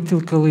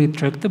analytically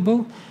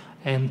tractable,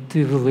 and to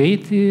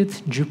evaluate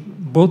it,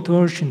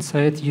 BayesGroup.ru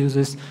inside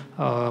uses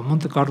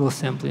Monte Carlo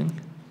sampling.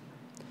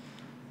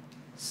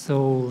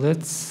 So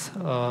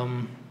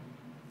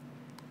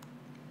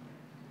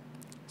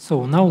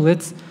now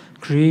let's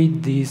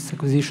create this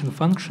acquisition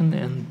function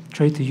and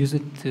try to use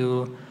it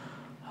to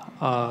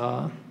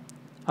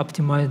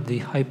optimize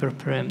the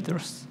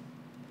hyperparameters.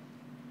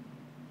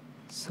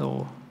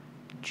 So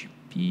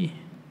GP.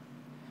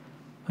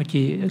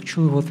 Okay,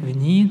 actually what we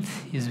need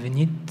is we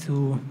need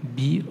to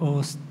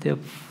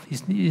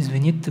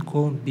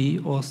call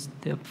BO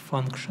step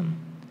function.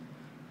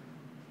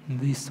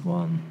 This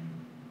one.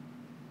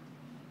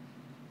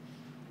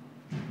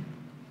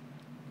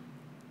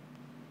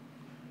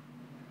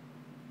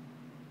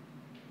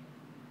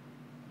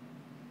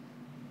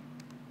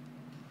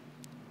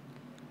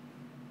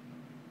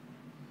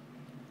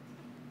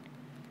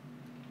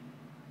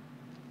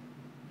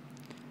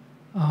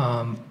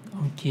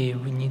 Okay,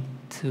 we need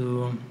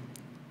to.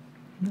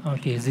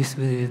 Okay, this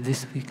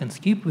we can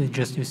skip. We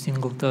just use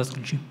single task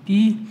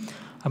GP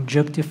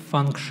objective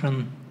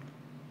function.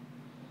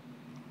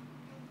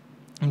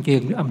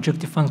 Okay,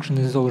 objective function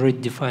is already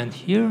defined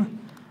here.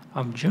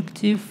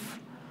 Objective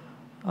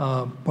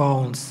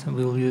bounds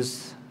we'll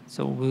use.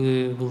 So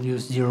we will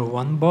use 0,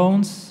 1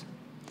 bounds.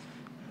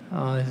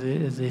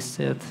 As I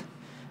said,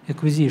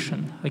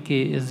 acquisition.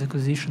 Okay, as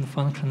acquisition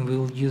function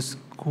we'll use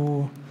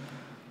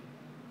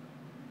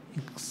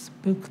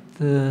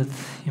expected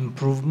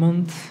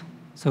improvement.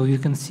 So you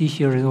can see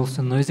here is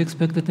also noise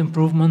expected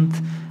improvement,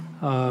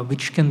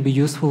 which can be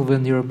useful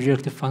when your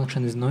objective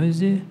function is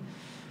noisy.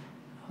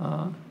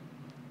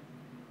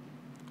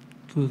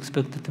 Q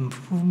expected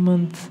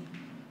improvement,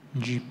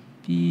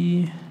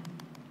 GP.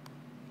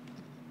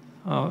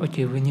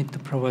 Okay, we need to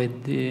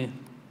provide the.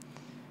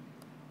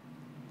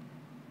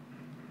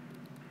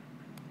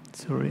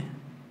 Sorry.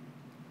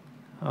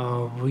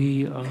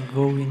 We are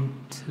going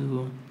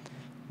to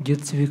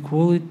get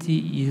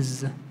equality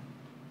is.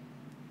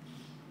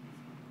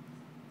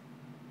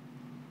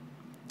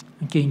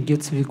 Okay,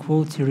 gets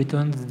equality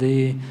returns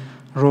the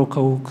raw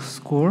calc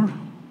score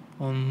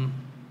on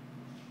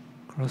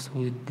cross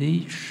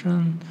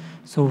validation.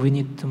 So we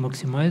need to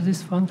maximize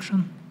this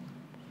function.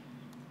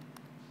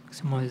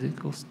 Maximize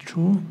equals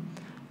true.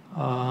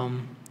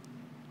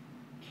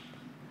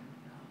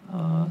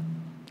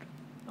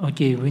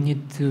 Okay, we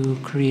need to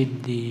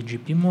create the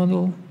GP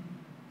model.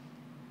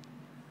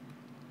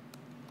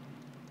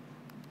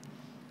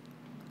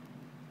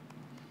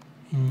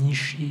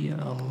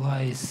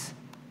 Initialize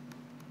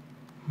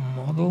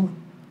model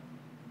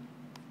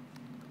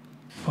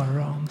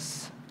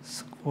params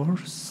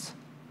scores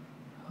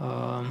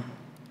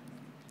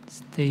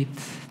state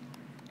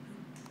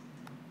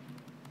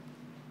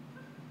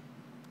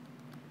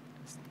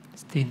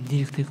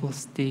dict equals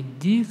state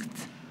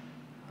dict.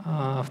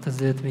 After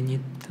that we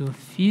need to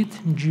feed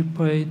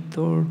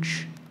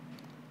DeepBayes2019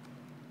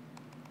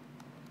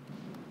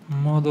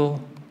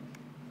 model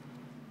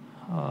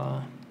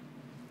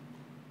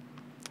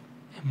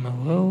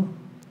MLL,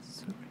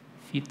 sorry,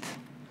 fit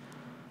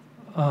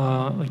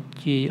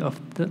Okay,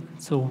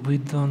 so we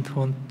don't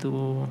want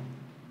to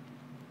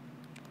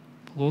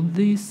plot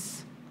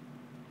this.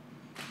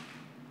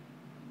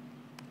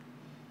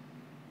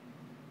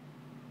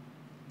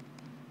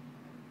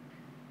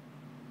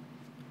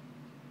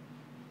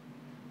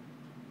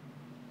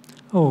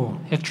 Oh,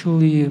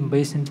 actually,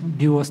 Bayesian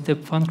BO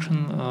step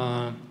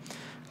function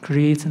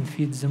creates and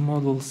feeds the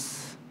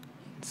models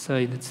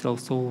inside itself,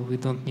 so we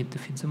don't need to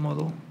feed the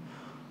model.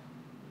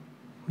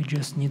 We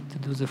just need to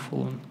do the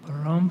following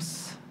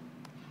params,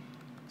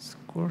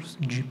 scores,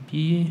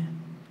 GP,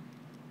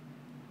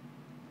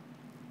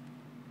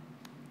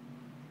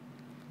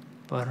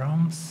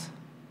 params,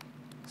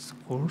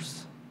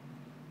 scores.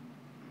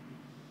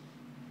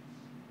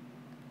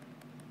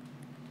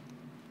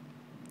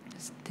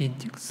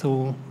 Static,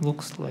 so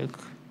looks like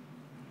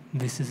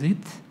this is it.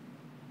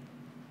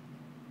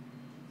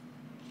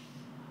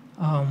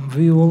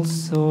 We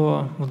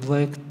also would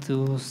like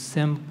to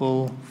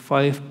sample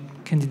 5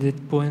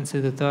 candidate points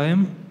at a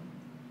time.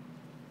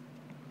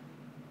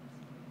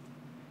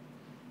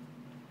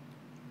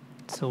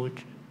 So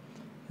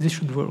this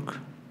should work.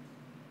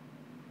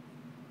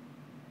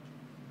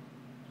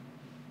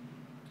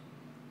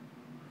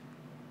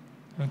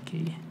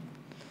 Okay.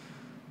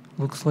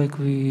 Looks like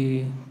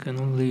we can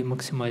only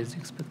maximize the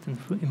expected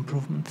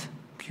improvement,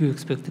 Q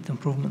expected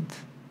improvement.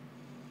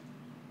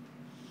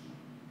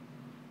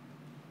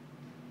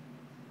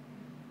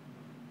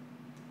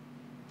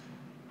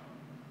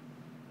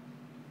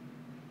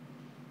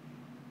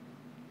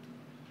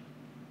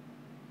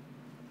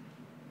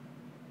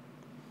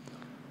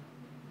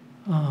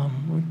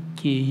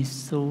 Okay,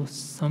 so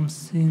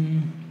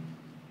something.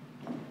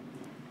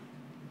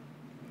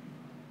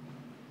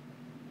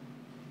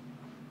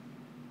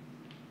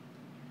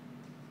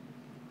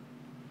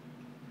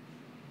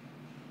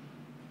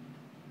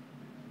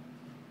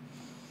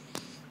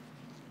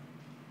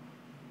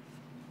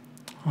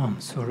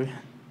 I'm sorry,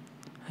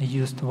 I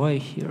used Y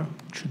here.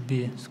 It should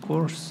be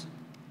scores.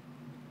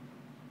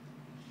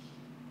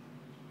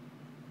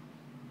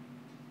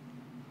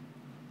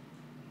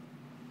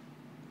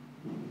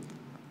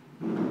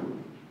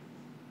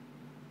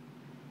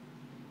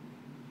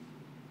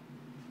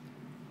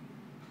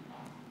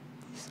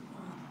 This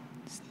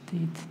one,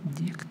 state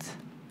dict.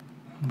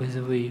 By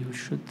the way, we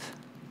should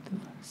do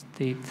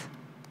state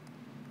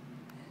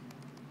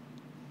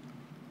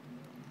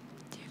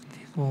dict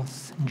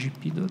equals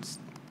gp dot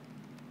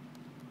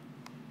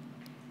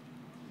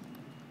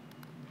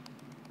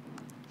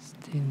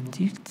state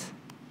dict.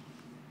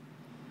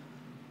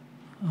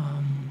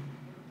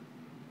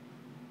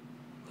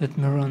 Let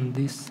me run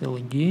this cell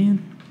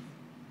again.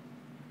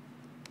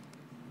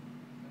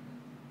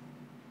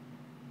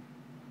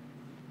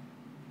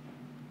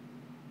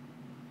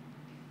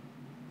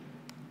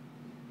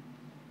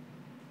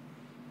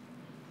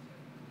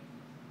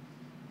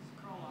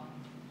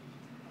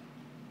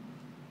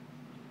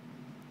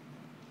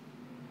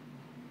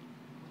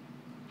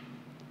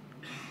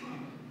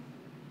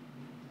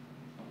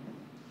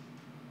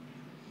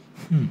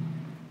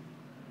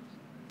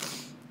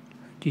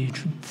 Okay, it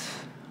should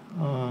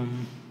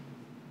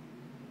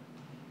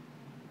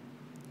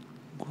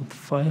code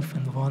 5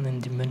 and 1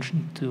 in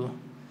dimension 2.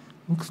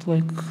 Looks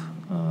like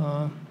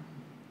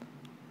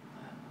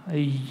I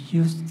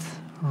used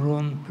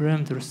wrong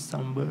parameters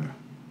somewhere.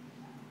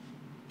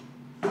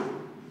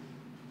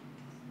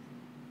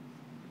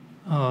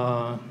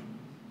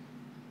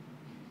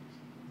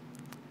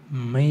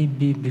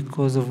 Maybe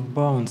because of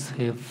bounds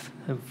have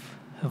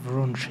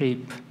wrong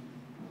shape.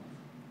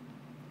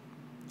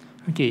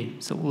 Okay,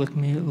 so let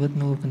me look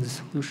at the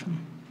solution.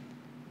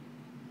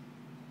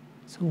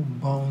 So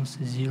bounds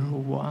 0,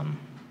 1.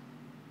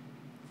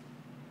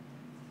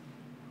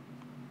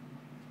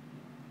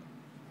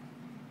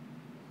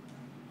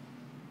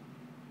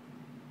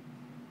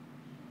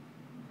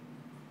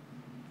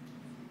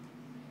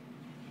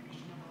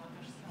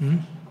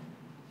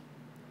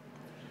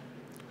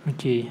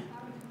 Okay,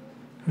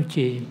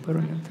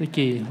 parameter.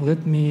 Okay,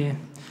 let me.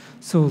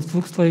 So it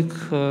looks like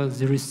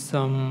there is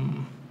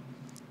something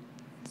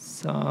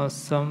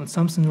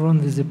wrong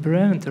with the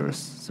parameters.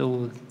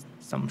 So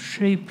some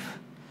shape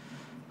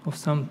of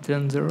some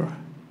tensor.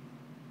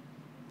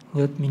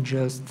 Let me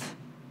just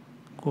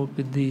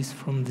copy this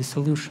from the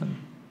solution.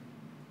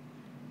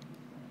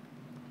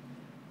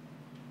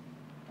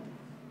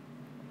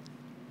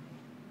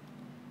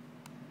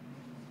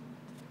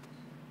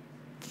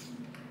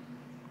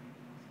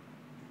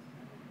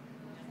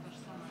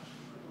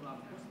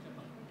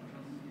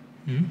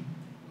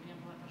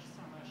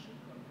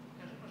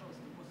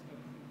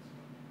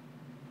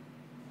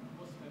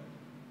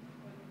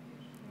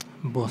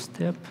 Boss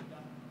step.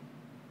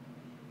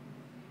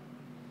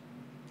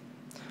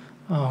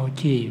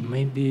 Okay,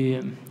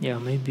 maybe, yeah,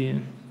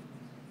 maybe.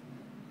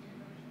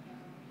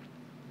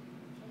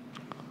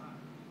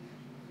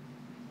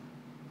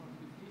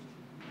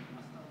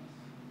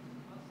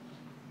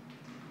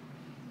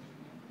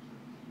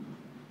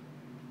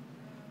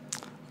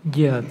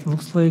 Yeah, it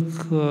looks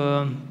like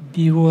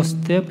BO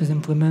step is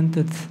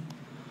implemented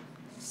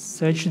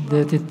such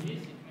that it.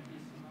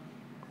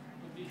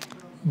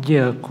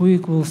 Yeah, q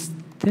equals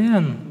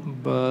 10,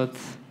 but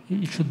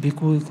it should be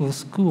q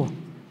equals q.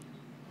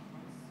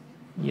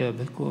 Yeah,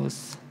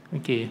 because,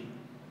 okay,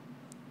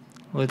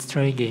 let's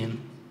try again.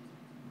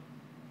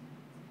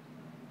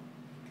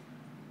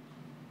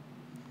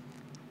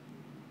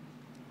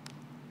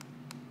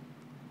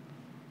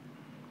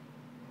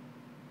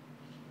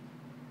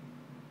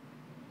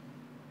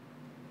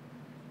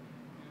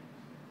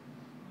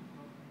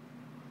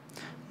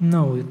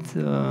 No, it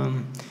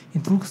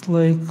looks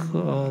like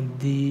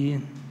the.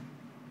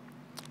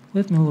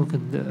 Let me look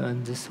at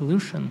the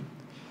solution.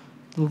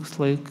 It looks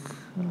like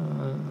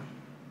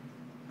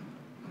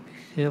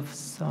we have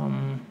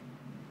some.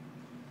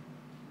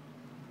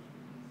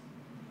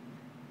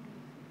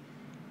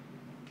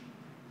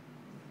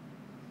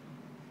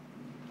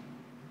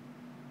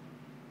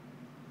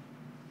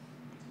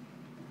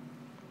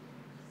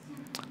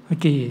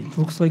 Okay, it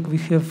looks like we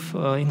have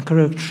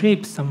incorrect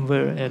shape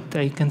somewhere, and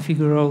I can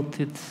figure out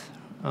it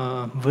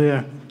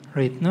where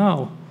right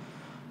now.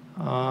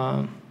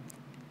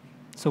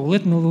 So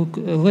let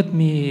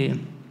me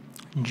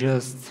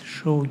just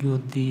show you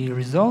the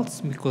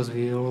results because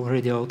we are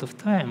already out of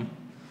time.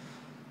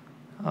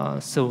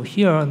 So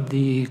here are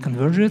the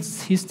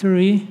convergence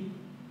history.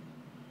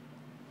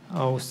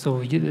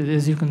 So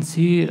as you can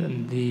see,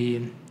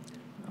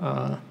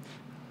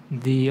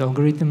 the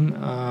algorithm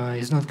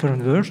is not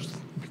converged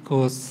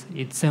because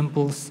it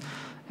samples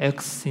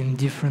X in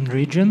different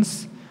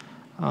regions.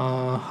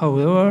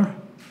 However,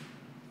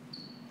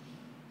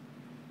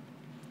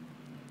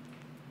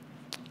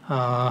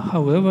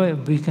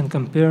 we can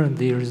compare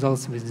the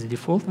results with the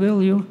default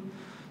value.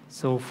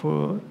 So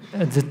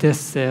at the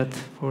test set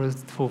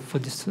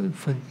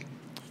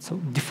so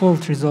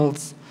default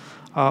results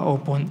are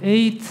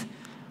 0.8,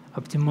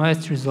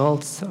 optimized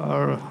results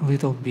are a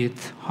little bit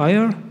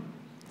higher.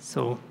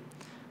 So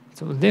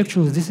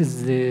actually this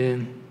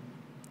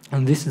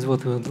is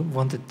what we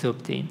wanted to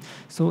obtain.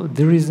 So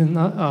there is in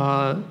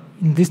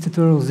this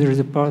tutorial there is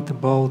a part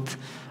about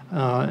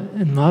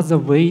another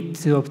way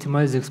to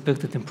optimize the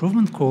expected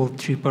improvement called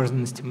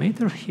tree-parsing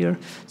estimator here.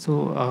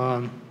 So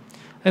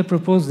I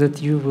propose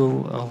that you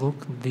will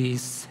look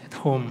this at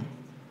home.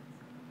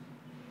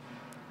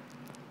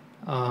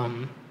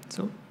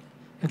 So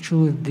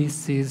actually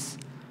this is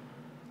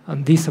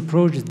this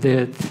approach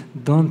that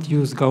don't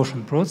use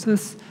Gaussian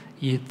process.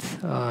 It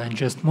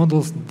just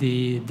models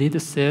the data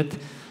set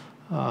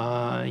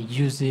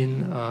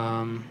using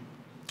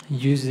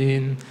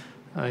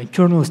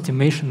kernel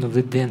estimation of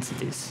the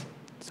densities.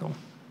 So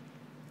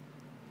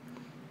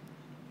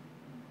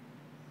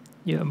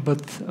yeah,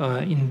 but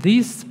in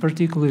this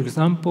particular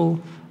example,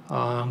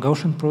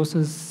 Gaussian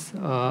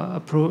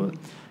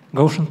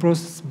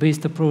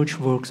process-based approach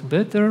works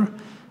better,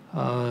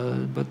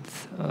 but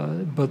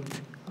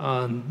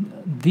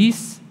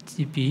this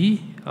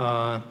TPE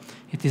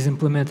it is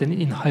implemented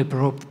in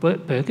hyperopt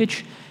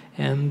package,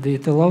 and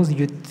it allows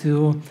you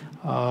to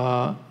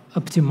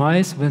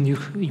optimize when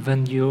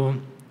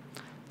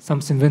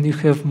you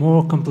have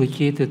more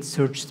complicated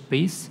search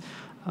space.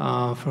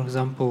 For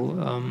example,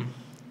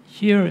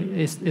 here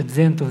is at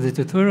the end of the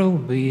tutorial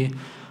we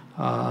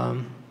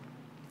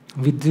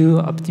do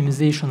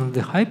optimization of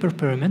the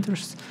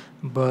hyperparameters,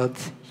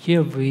 but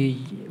here we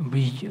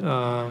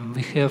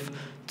have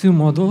two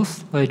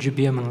models like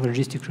GBM and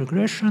logistic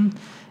regression,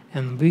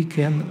 and we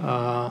can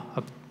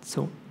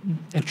so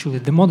actually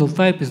the model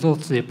type is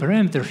also a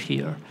parameter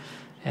here,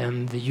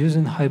 and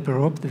using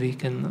hyperopt we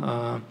can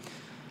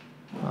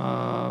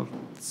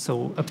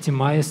so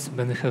optimize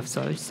when we have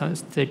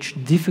such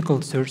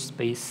difficult search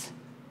space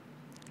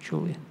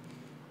actually.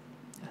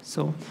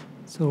 So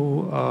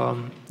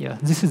yeah,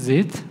 this is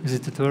it, the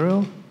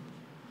tutorial.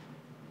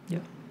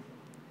 Yeah,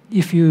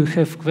 if you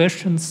have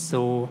questions,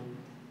 so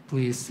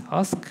please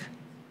ask.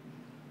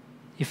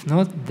 If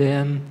not,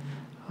 then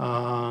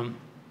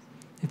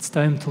it's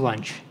time to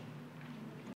lunch.